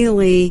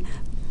really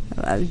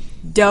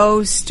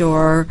dosed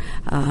or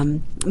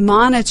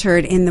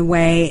monitored in the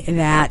way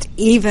that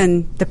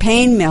even the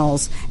pain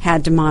mills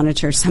had to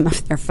monitor some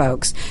of their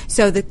folks.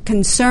 So the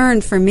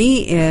concern for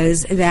me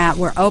is that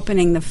we're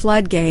opening the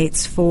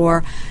floodgates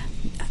for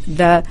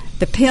the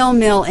pill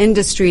mill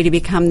industry to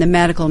become the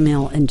medical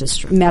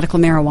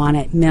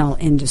marijuana mill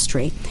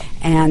industry,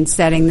 and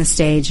setting the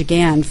stage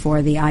again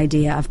for the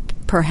idea of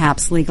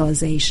perhaps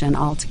legalization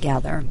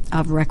altogether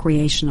of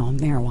recreational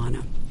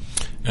marijuana.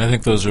 I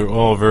think those are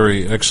all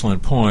very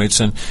excellent points.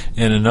 And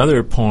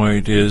another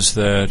point is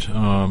that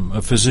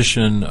a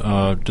physician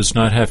does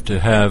not have to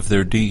have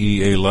their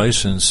DEA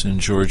license in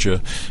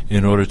Georgia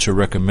in order to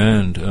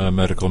recommend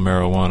medical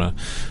marijuana.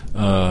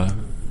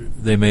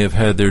 They may have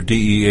had their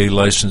DEA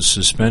license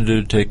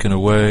suspended, taken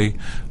away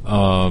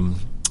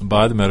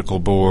by the medical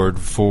board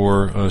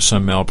for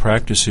some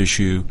malpractice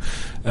issue.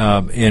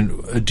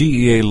 And a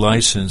DEA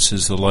license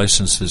is the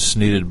license that's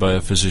needed by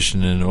a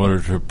physician in order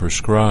to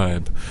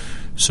prescribe.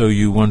 So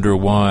you wonder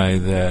why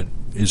that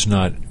is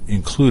not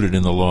included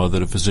in the law,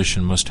 that a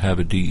physician must have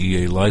a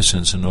DEA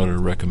license in order to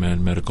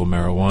recommend medical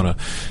marijuana.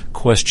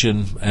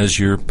 Question, as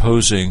you're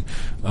posing,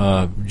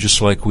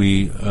 just like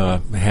we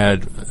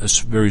had a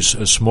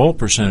small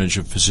percentage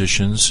of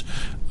physicians,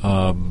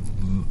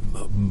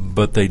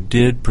 but they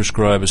did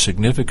prescribe a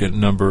significant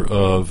number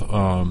of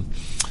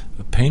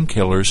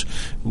painkillers,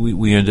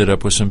 we ended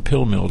up with some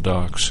pill mill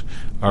docs.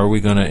 Are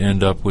we going to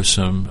end up with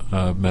some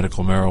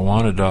medical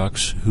marijuana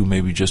docs who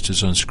may be just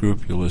as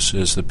unscrupulous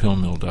as the pill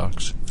mill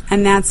docs?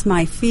 And that's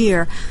my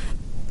fear.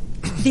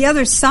 The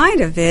other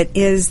side of it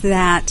is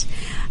that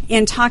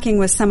in talking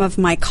with some of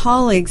my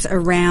colleagues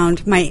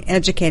around, my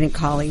educated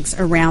colleagues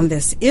around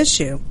this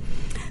issue,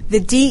 the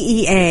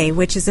DEA,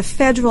 which is a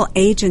federal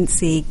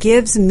agency,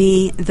 gives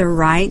me the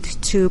right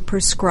to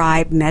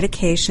prescribe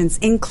medications,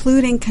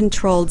 including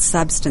controlled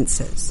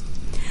substances.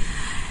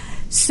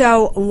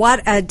 So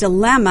what a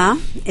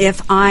dilemma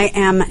if I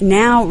am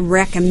now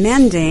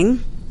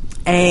recommending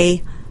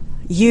a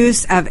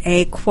use of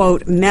a,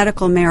 quote,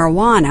 medical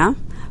marijuana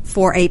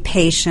for a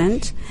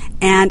patient,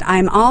 and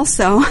I'm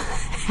also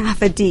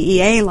have a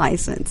DEA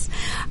license,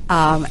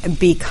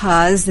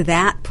 because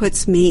that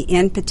puts me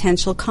in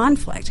potential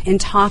conflict. In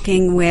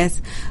talking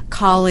with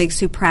colleagues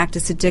who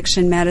practice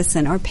addiction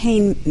medicine or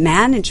pain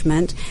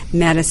management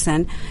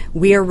medicine,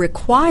 we are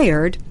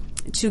required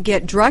to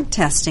get drug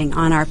testing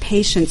on our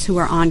patients who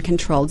are on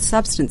controlled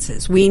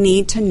substances. We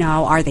need to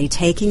know, are they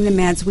taking the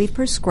meds we've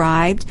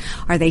prescribed?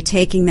 Are they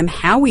taking them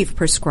how we've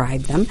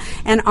prescribed them?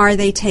 And are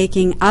they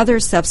taking other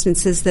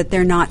substances that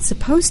they're not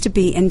supposed to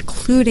be,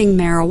 including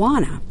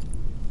marijuana?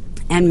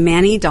 And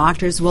many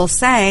doctors will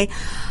say,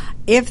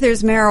 if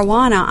there's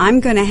marijuana,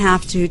 I'm going to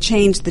have to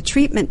change the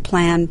treatment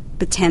plan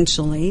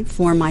potentially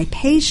for my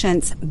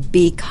patients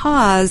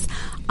because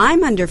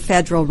I'm under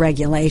federal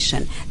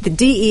regulation. The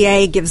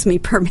DEA gives me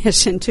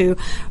permission to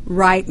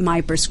write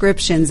my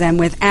prescriptions, and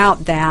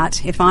without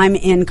that, if I'm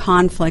in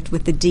conflict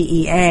with the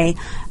DEA,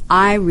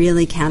 I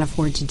really can't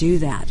afford to do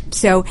that.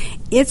 So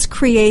it's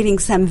creating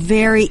some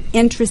very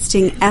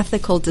interesting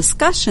ethical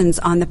discussions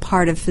on the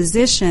part of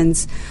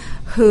physicians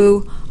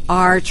who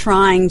are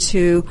trying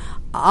to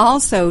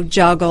also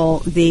juggle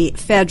the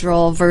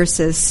federal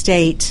versus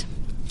state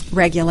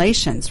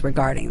regulations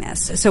regarding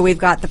this. So we've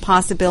got the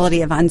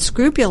possibility of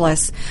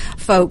unscrupulous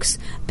folks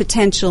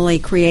potentially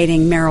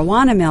creating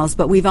marijuana mills,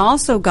 but we've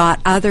also got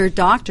other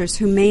doctors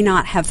who may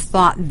not have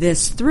thought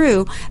this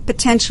through,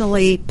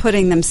 potentially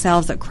putting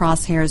themselves at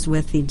crosshairs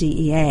with the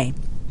DEA.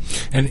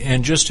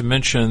 And just to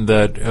mention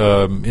that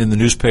in the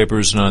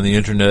newspapers and on the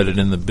internet and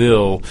in the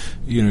bill,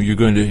 you're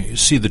going to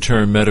see the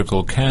term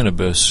medical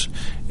cannabis,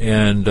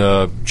 and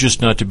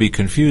just not to be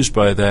confused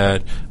by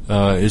that,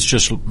 it's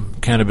just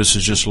cannabis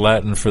is just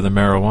Latin for the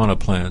marijuana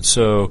plant.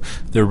 So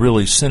they're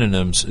really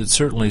synonyms. It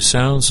certainly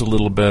sounds a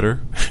little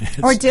better,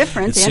 or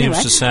different. It anyway.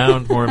 seems to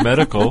sound more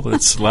medical.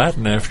 It's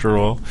Latin after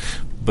all,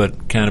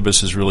 but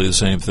cannabis is really the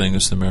same thing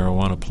as the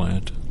marijuana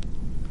plant.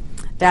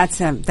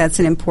 That's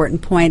an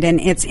important point, and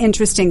it's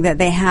interesting that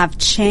they have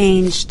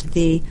changed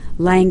the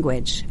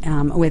language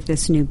with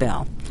this new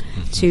bill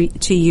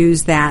to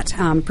use that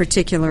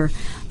particular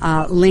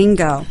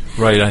lingo.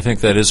 Right. I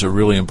think that is a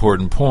really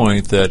important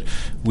point, that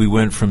we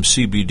went from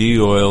CBD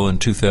oil in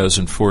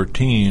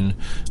 2014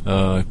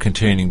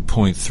 containing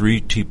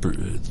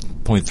 0.3%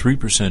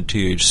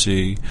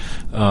 THC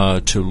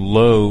to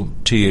low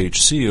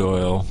THC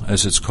oil,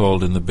 as it's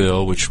called in the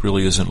bill, which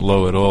really isn't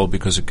low at all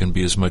because it can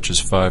be as much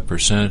as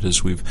 5%,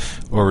 as we've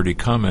already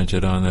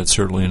commented on. That's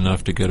certainly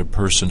enough to get a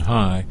person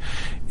high.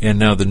 And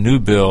now the new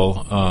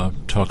bill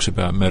talks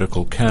about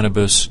medical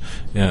cannabis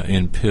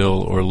in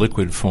pill or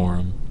liquid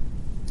form.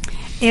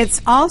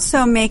 It's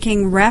also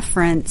making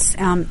reference,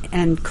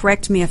 and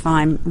correct me if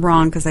I'm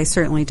wrong because I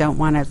certainly don't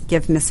want to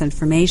give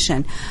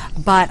misinformation,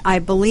 but I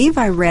believe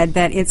I read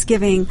that it's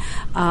giving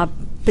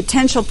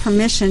potential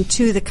permission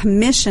to the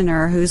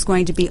commissioner who's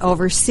going to be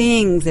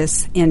overseeing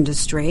this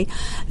industry,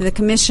 the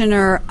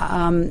commissioner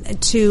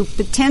to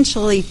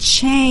potentially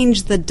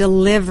change the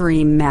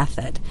delivery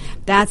method.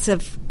 That's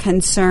of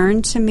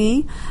concern to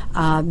me.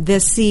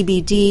 This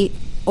CBD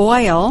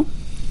oil,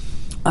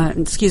 not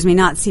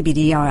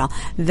CBD oil,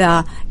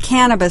 the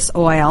cannabis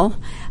oil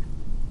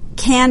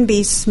can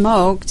be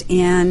smoked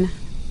in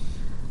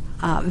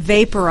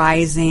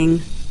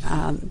vaporizing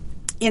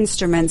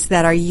instruments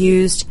that are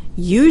used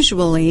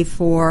usually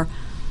for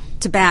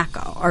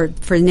tobacco or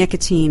for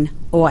nicotine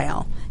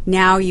oil.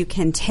 Now you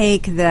can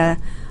take the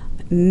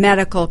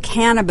medical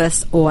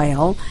cannabis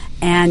oil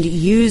and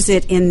use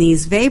it in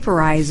these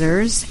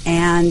vaporizers,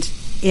 and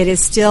it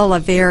is still a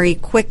very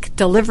quick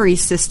delivery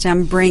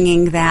system,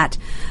 bringing that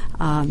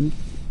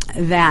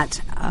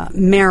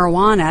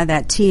marijuana,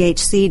 that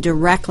THC,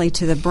 directly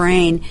to the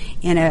brain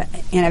in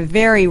a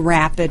very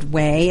rapid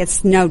way.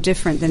 It's no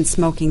different than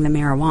smoking the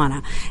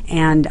marijuana,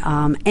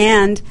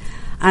 and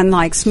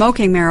unlike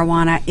smoking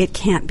marijuana, it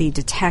can't be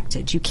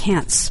detected. You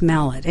can't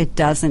smell it. It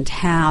doesn't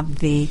have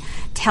the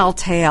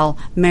telltale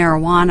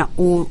marijuana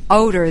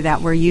odor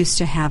that we're used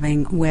to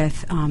having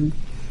with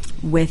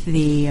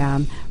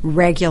the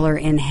regular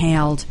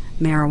inhaled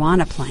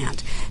marijuana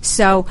plant.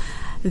 So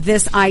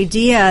this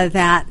idea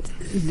that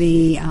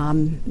the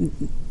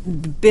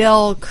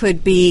bill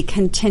could be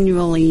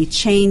continually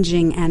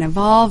changing and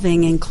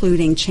evolving,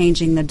 including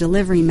changing the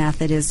delivery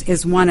method,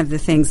 is one of the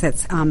things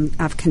that's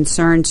of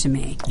concern to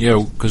me.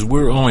 Yeah, because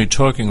we're only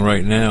talking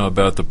right now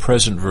about the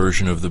present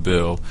version of the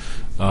bill.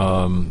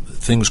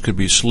 Things could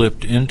be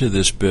slipped into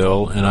this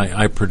bill, and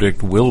I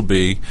predict will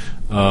be,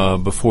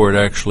 before it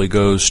actually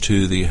goes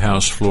to the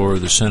House floor or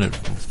the Senate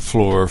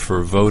floor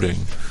for voting.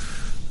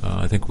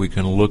 I think we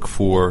can look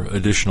for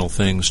additional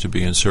things to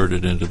be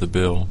inserted into the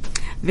bill.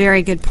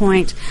 Very good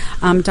point,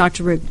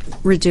 Dr.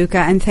 Raduca,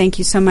 and thank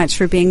you so much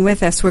for being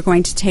with us. We're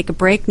going to take a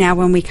break now.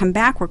 When we come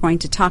back, we're going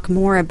to talk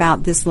more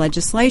about this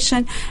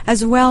legislation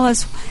as well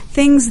as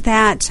things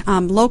that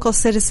local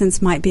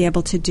citizens might be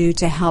able to do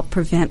to help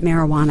prevent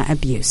marijuana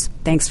abuse.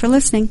 Thanks for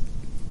listening.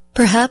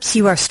 Perhaps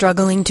you are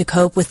struggling to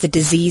cope with the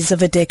disease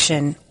of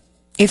addiction.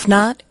 If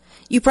not,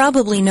 you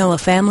probably know a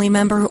family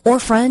member or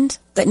friend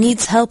that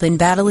needs help in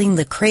battling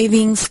the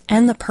cravings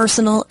and the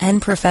personal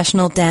and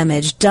professional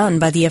damage done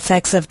by the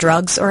effects of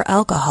drugs or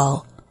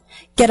alcohol.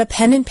 Get a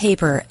pen and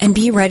paper and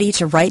be ready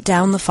to write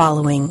down the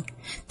following.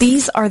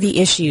 These are the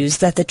issues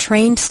that the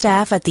trained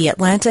staff at the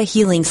Atlanta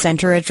Healing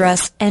Center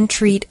address and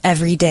treat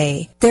every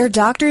day. Their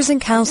doctors and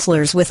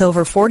counselors with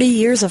over 40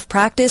 years of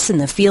practice in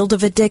the field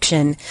of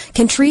addiction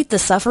can treat the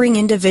suffering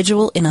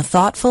individual in a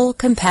thoughtful,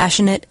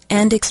 compassionate,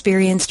 and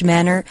experienced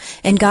manner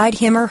and guide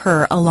him or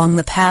her along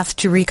the path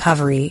to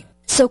recovery.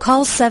 So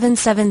call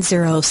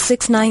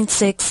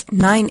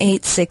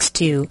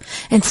 770-696-9862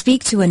 and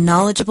speak to a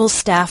knowledgeable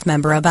staff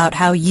member about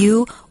how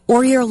you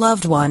or your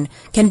loved one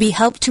can be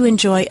helped to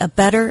enjoy a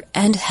better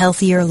and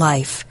healthier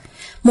life.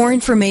 More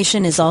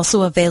information is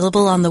also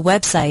available on the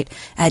website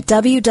at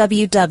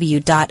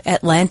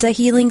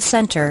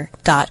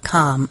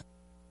www.atlantahealingcenter.com.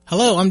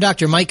 Hello, I'm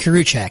Dr. Mike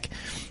Karuchak.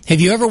 Have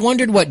you ever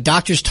wondered what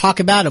doctors talk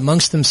about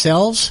amongst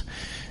themselves?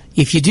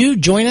 If you do,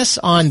 join us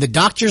on the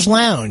Doctor's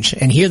Lounge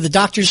and hear the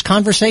doctors'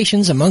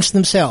 conversations amongst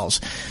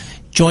themselves.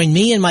 Join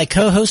me and my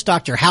co-host,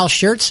 Dr. Hal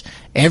Schertz,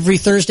 every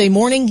Thursday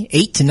morning,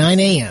 8 to 9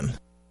 a.m.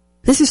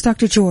 This is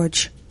Dr.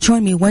 George.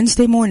 Join me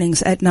Wednesday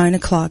mornings at 9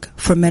 o'clock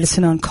for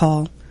Medicine on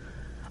Call.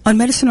 On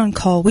Medicine on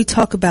Call, we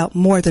talk about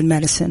more than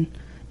medicine.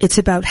 It's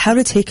about how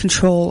to take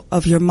control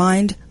of your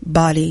mind,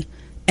 body,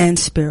 and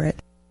spirit.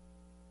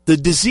 The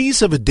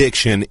disease of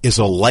addiction is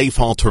a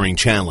life-altering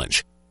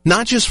challenge,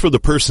 not just for the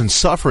person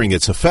suffering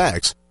its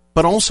effects,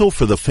 but also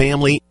for the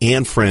family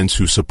and friends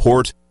who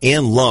support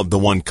and love the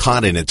one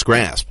caught in its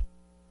grasp.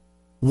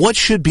 What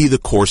should be the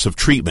course of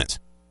treatment?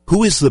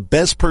 Who is the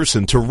best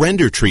person to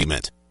render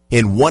treatment?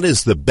 And what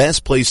is the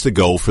best place to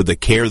go for the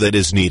care that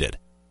is needed?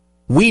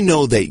 We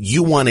know that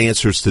you want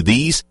answers to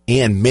these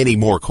and many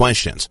more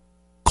questions.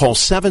 Call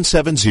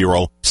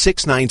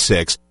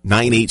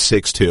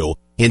 770-696-9862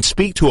 and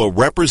speak to a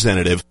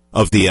representative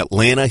of the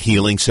Atlanta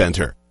Healing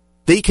Center.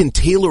 They can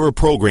tailor a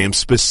program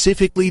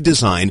specifically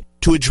designed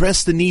to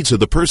address the needs of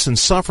the person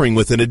suffering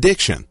with an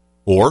addiction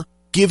or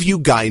give you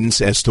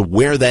guidance as to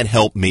where that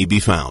help may be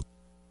found.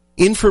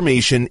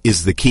 Information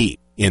is the key,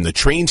 and the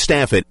trained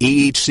staff at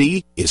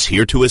AHC is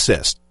here to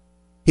assist.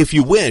 If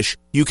you wish,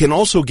 you can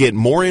also get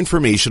more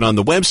information on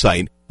the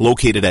website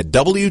located at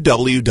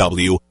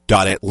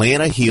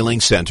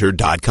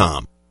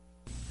www.atlantahealingcenter.com.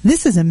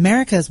 This is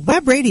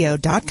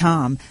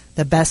America'sWebRadio.com,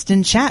 the best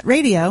in chat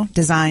radio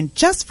designed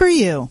just for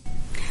you.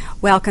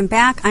 Welcome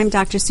back. I'm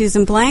Dr.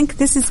 Susan Blank.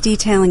 This is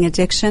Detailing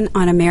Addiction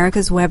on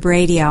America's Web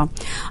Radio.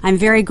 I'm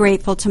very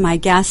grateful to my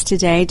guest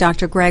today,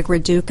 Dr. Greg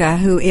Raduca,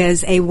 who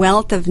is a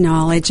wealth of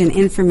knowledge and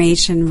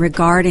information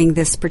regarding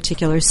this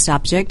particular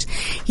subject.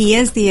 He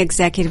is the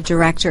Executive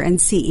Director and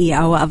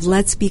CEO of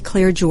Let's Be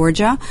Clear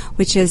Georgia,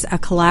 which is a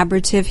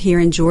collaborative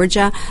here in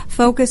Georgia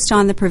focused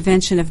on the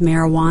prevention of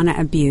marijuana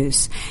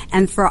abuse.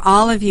 And for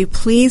all of you,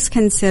 please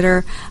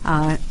consider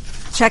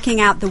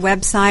checking out the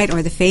website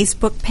or the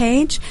Facebook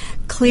page,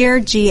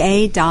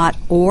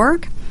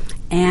 clearga.org,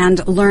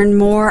 and learn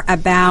more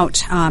about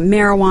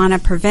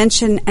marijuana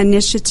prevention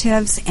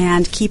initiatives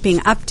and keeping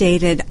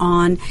updated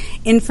on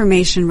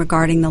information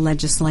regarding the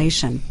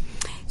legislation.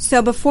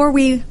 So before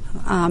we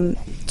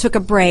took a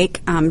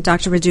break,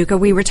 Dr. Raduca,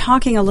 we were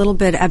talking a little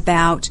bit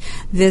about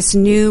this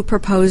new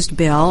proposed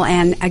bill,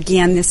 and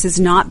again, this has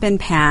not been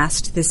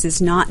passed. This is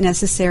not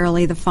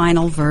necessarily the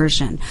final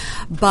version.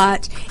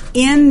 But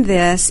in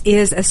this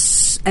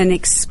is an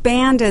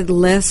expanded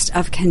list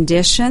of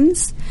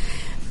conditions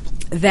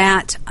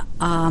that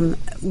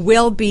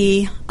will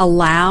be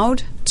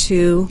allowed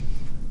to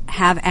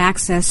have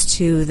access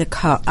to the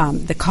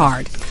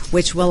card,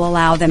 which will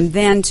allow them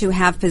then to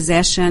have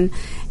possession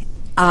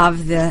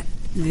of the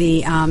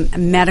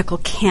medical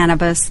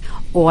cannabis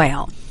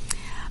oil.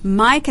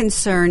 My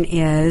concern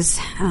is,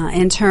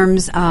 in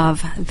terms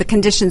of the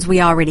conditions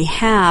we already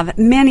have,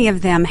 many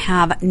of them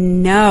have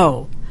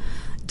no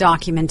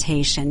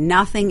documentation,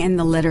 nothing in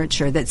the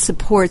literature that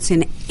supports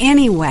in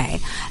any way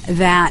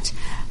that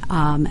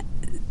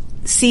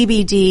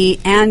CBD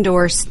and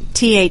or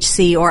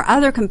THC or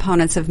other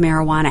components of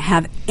marijuana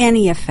have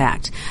any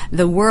effect.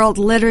 The world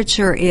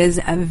literature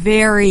is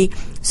very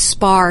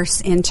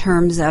sparse in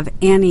terms of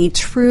any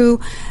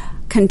true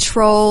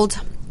controlled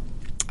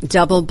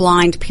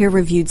double-blind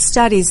peer-reviewed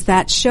studies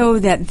that show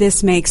that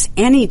this makes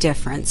any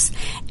difference.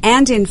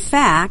 And in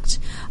fact,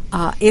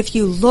 if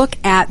you look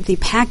at the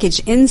package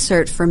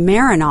insert for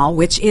Marinol,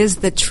 which is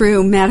the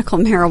true medical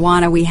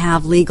marijuana we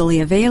have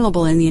legally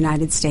available in the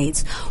United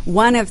States,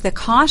 one of the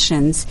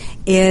cautions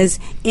is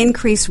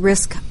increased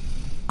risk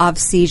of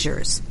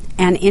seizures.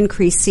 and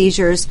increased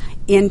seizures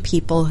in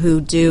people who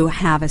do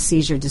have a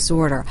seizure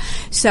disorder.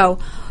 So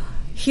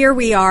here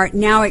we are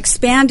now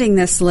expanding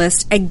this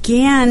list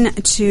again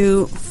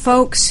to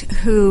folks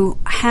who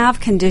have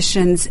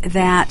conditions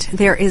that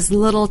there is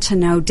little to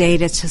no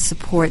data to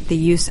support the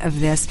use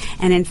of this.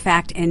 And in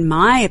fact, in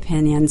my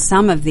opinion,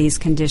 some of these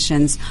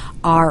conditions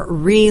are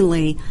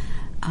really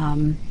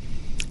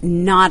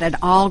not at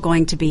all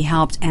going to be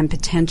helped and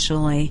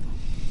potentially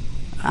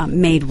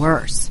made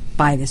worse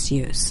by this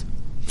use.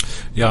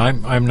 Yeah,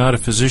 I'm not a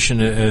physician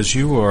as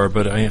you are,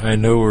 but I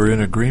know we're in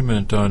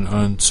agreement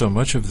on so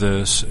much of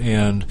this.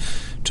 And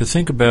to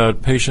think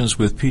about patients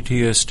with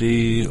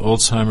PTSD,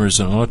 Alzheimer's,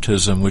 and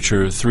autism, which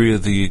are three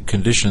of the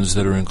conditions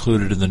that are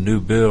included in the new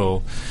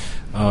bill,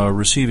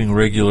 receiving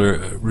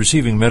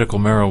medical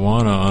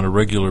marijuana on a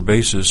regular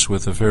basis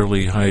with a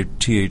fairly high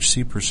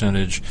THC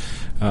percentage,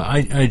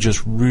 I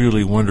just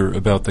really wonder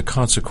about the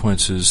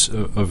consequences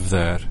of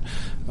that.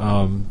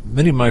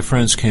 Many of my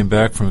friends came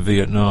back from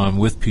Vietnam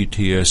with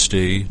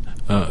PTSD,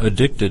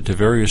 addicted to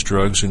various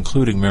drugs,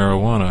 including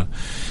marijuana.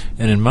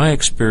 And in my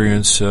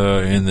experience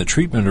in the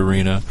treatment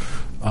arena,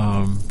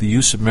 the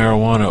use of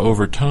marijuana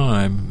over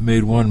time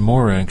made one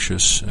more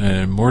anxious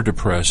and more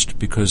depressed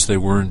because they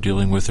weren't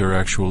dealing with their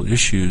actual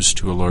issues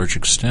to a large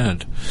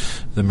extent.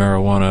 The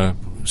marijuana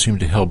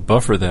seemed to help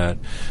buffer that,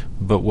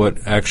 but what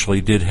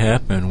actually did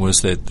happen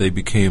was that they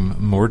became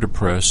more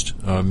depressed,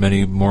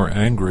 many more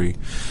angry,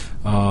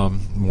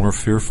 more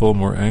fearful,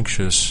 more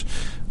anxious.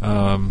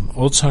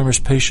 Alzheimer's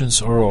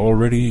patients are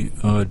already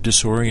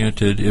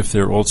disoriented if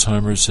their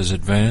Alzheimer's has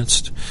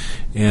advanced,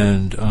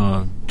 and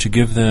to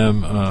give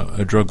them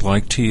a drug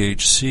like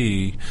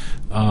THC,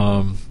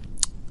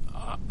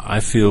 I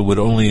feel would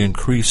only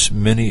increase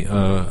much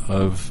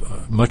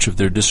of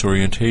their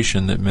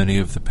disorientation that many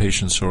of the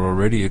patients are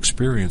already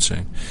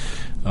experiencing.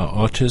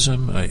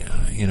 Autism,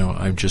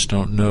 I just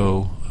don't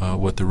know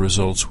what the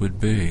results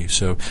would be.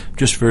 So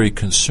just very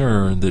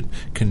concerned that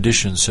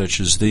conditions such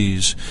as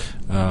these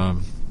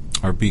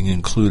are being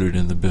included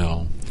in the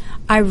bill.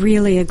 I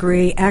really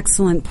agree.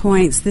 Excellent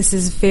points. This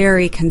is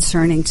very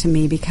concerning to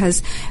me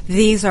because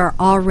these are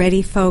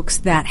already folks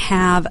that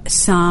have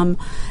some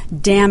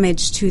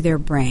damage to their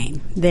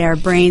brain. Their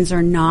brains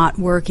are not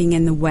working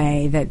in the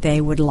way that they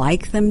would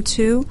like them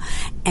to,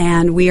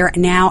 and we are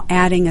now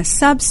adding a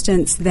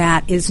substance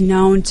that is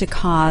known to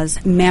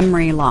cause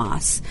memory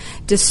loss,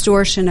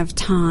 distortion of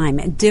time,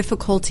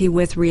 difficulty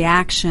with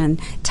reaction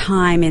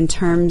time in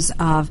terms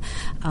of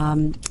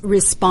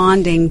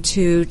responding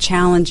to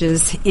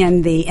challenges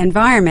in the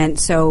environment.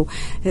 So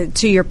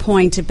to your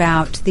point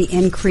about the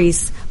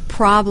increased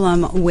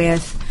problem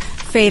with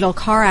fatal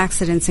car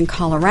accidents in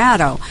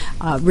Colorado,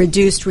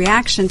 reduced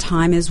reaction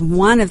time is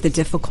one of the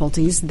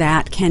difficulties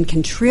that can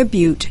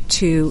contribute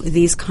to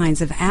these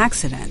kinds of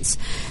accidents.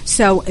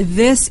 So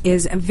this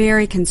is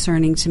very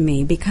concerning to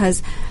me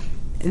because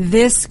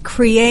this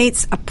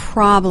creates a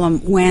problem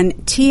when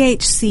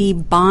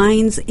THC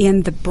binds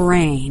in the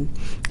brain.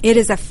 It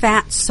is a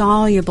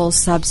fat-soluble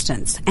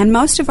substance, and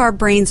most of our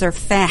brains are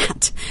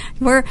fat.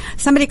 Where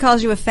somebody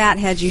calls you a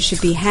fathead, you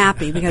should be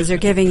happy because they're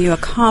giving you a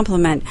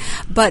compliment.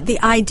 But the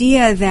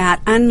idea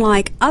that,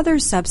 unlike other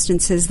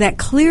substances that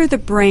clear the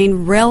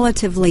brain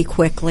relatively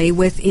quickly,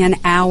 within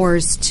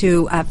hours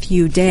to a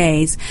few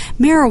days,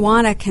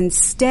 marijuana can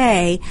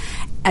stay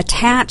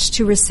attached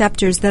to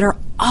receptors that are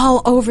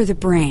all over the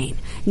brain.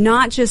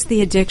 Not just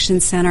the addiction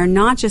center,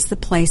 not just the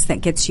place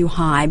that gets you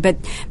high, but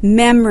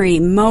memory,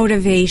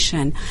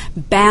 motivation,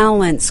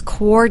 balance,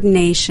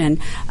 coordination,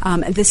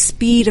 the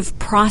speed of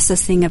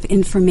processing of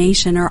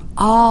information are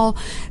all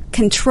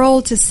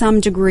controlled to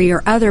some degree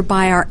or other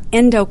by our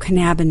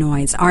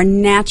endocannabinoids, our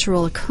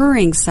natural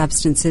occurring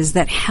substances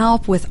that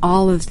help with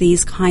all of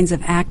these kinds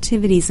of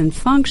activities and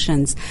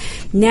functions.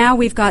 Now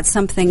we've got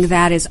something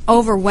that is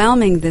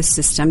overwhelming this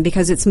system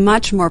because it's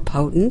much more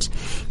potent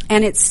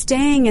and it's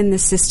staying in the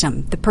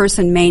system. The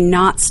person may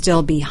not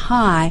still be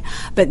high,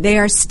 but they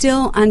are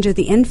still under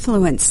the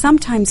influence,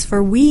 sometimes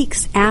for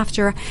weeks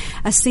after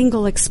a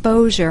single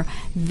exposure.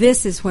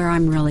 This is where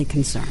I'm really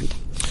concerned.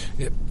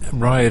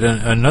 Right.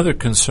 Another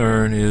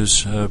concern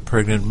is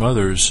pregnant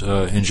mothers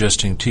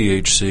ingesting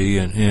THC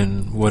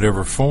in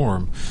whatever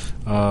form.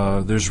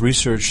 There's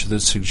research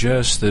that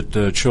suggests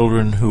that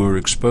children who are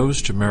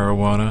exposed to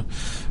marijuana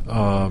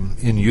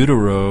in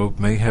utero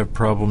may have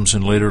problems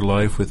in later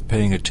life with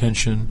paying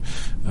attention,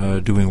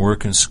 doing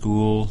work in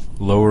school,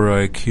 lower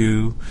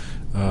IQ,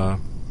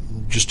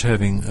 just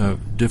having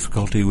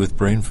difficulty with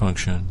brain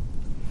function.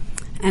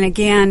 And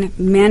again,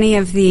 many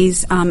of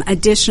these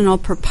additional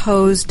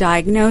proposed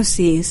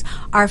diagnoses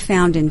are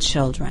found in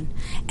children,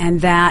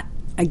 and that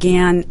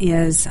again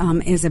is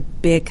a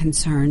big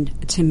concern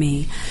to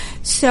me.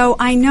 So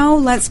I know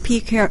Let's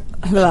Be Clear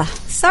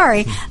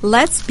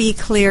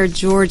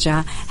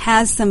Georgia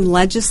has some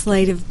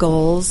legislative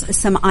goals,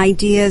 some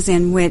ideas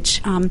in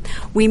which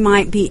we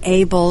might be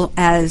able,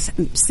 as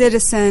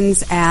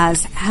citizens,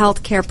 as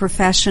healthcare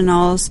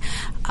professionals,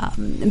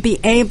 be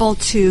able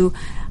to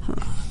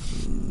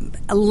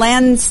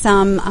lend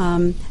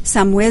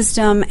some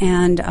wisdom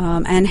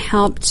and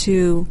help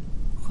to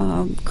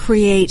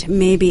create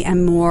maybe a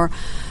more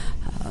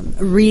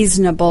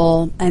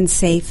reasonable and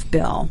safe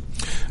bill.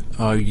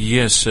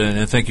 Yes,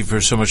 and thank you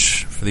so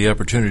much for the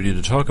opportunity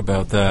to talk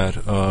about that.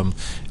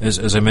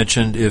 As I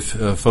mentioned, if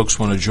folks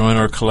want to join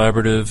our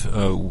collaborative,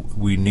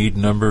 we need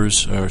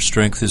numbers. Our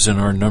strength is in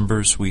our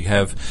numbers. We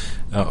have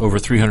over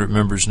 300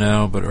 members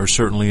now, but are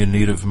certainly in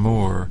need of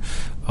more.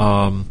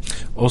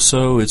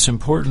 Also, it's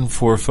important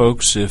for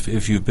folks,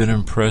 if you've been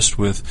impressed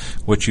with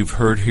what you've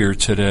heard here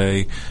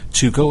today,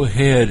 to go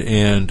ahead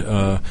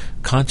and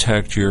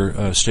contact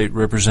your state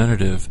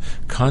representative,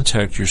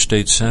 contact your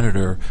state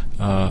senator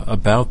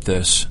about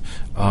this.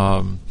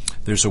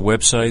 There's a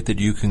website that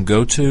you can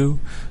go to,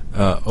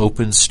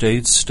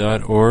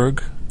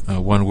 openstates.org.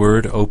 One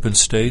word,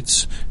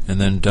 openstates, and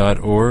then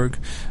 .org.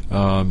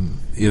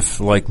 If,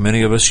 like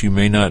many of us, you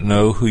may not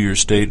know who your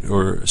state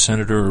or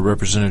senator or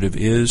representative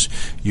is,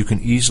 you can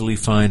easily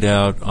find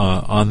out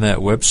on that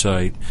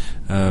website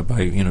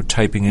by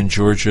typing in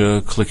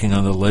Georgia, clicking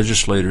on the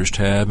Legislators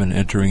tab, and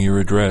entering your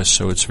address.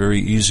 So it's very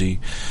easy.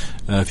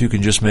 If you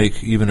can just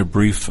make even a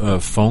brief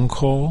phone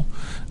call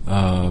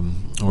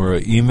or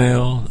an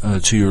email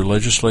to your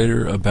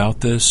legislator about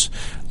this,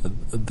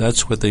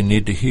 that's what they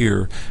need to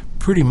hear.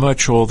 Pretty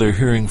much all they're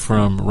hearing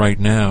from right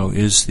now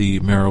is the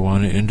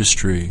marijuana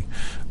industry.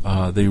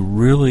 They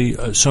really,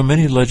 so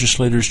many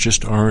legislators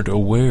just aren't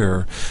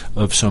aware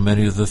of so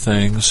many of the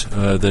things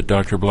that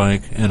Dr.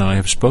 Blank and I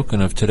have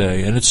spoken of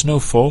today. And it's no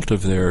fault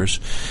of theirs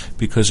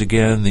because,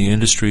 again, the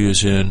industry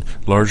is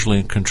largely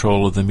in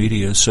control of the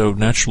media. So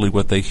naturally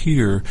what they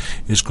hear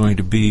is going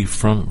to be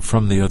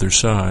from the other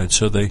side.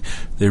 So they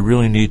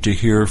really need to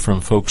hear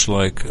from folks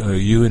like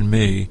you and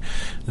me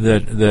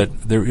that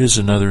there is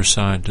another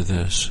side to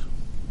this.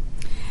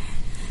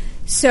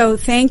 So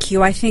thank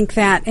you. I think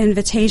that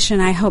invitation,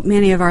 I hope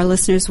many of our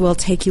listeners will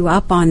take you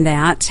up on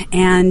that.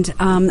 And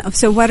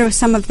so what are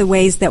some of the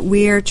ways that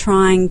we're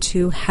trying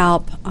to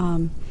help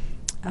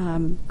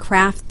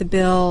craft the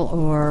bill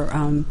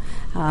or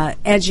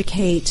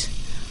educate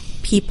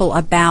people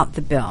about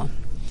the bill?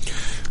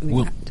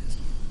 Well,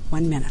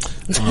 1 minute.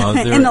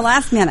 In the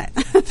last minute.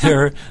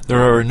 There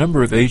are a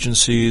number of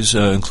agencies,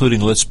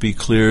 including Let's Be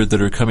Clear,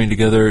 that are coming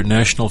together.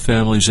 National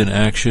Families in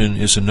Action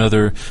is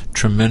another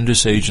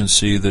tremendous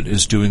agency that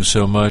is doing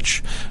so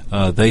much.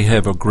 They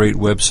have a great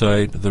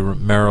website, the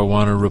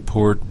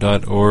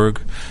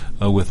marijuanareport.org.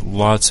 With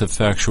lots of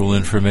factual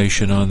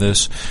information on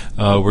this.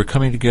 We're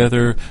coming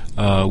together.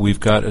 We've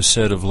got a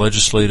set of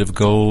legislative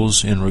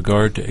goals in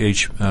regard to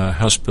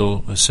House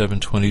Bill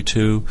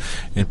 722,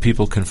 and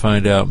people can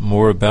find out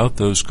more about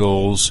those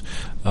goals.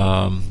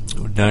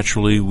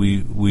 Naturally,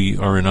 we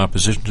are in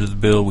opposition to the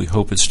bill. We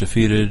hope it's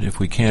defeated. If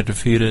we can't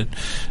defeat it,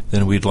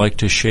 then we'd like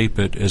to shape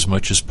it as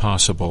much as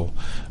possible.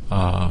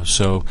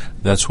 So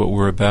that's what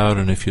we're about,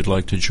 and if you'd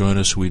like to join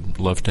us, we'd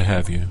love to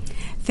have you.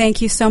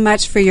 Thank you so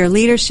much for your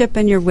leadership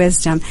and your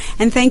wisdom.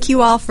 And thank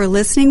you all for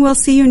listening. We'll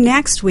see you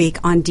next week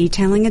on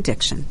Detailing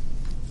Addiction.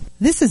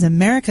 This is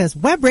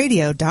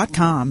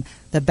America'sWebRadio.com,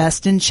 the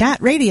best in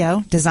chat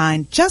radio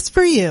designed just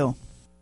for you.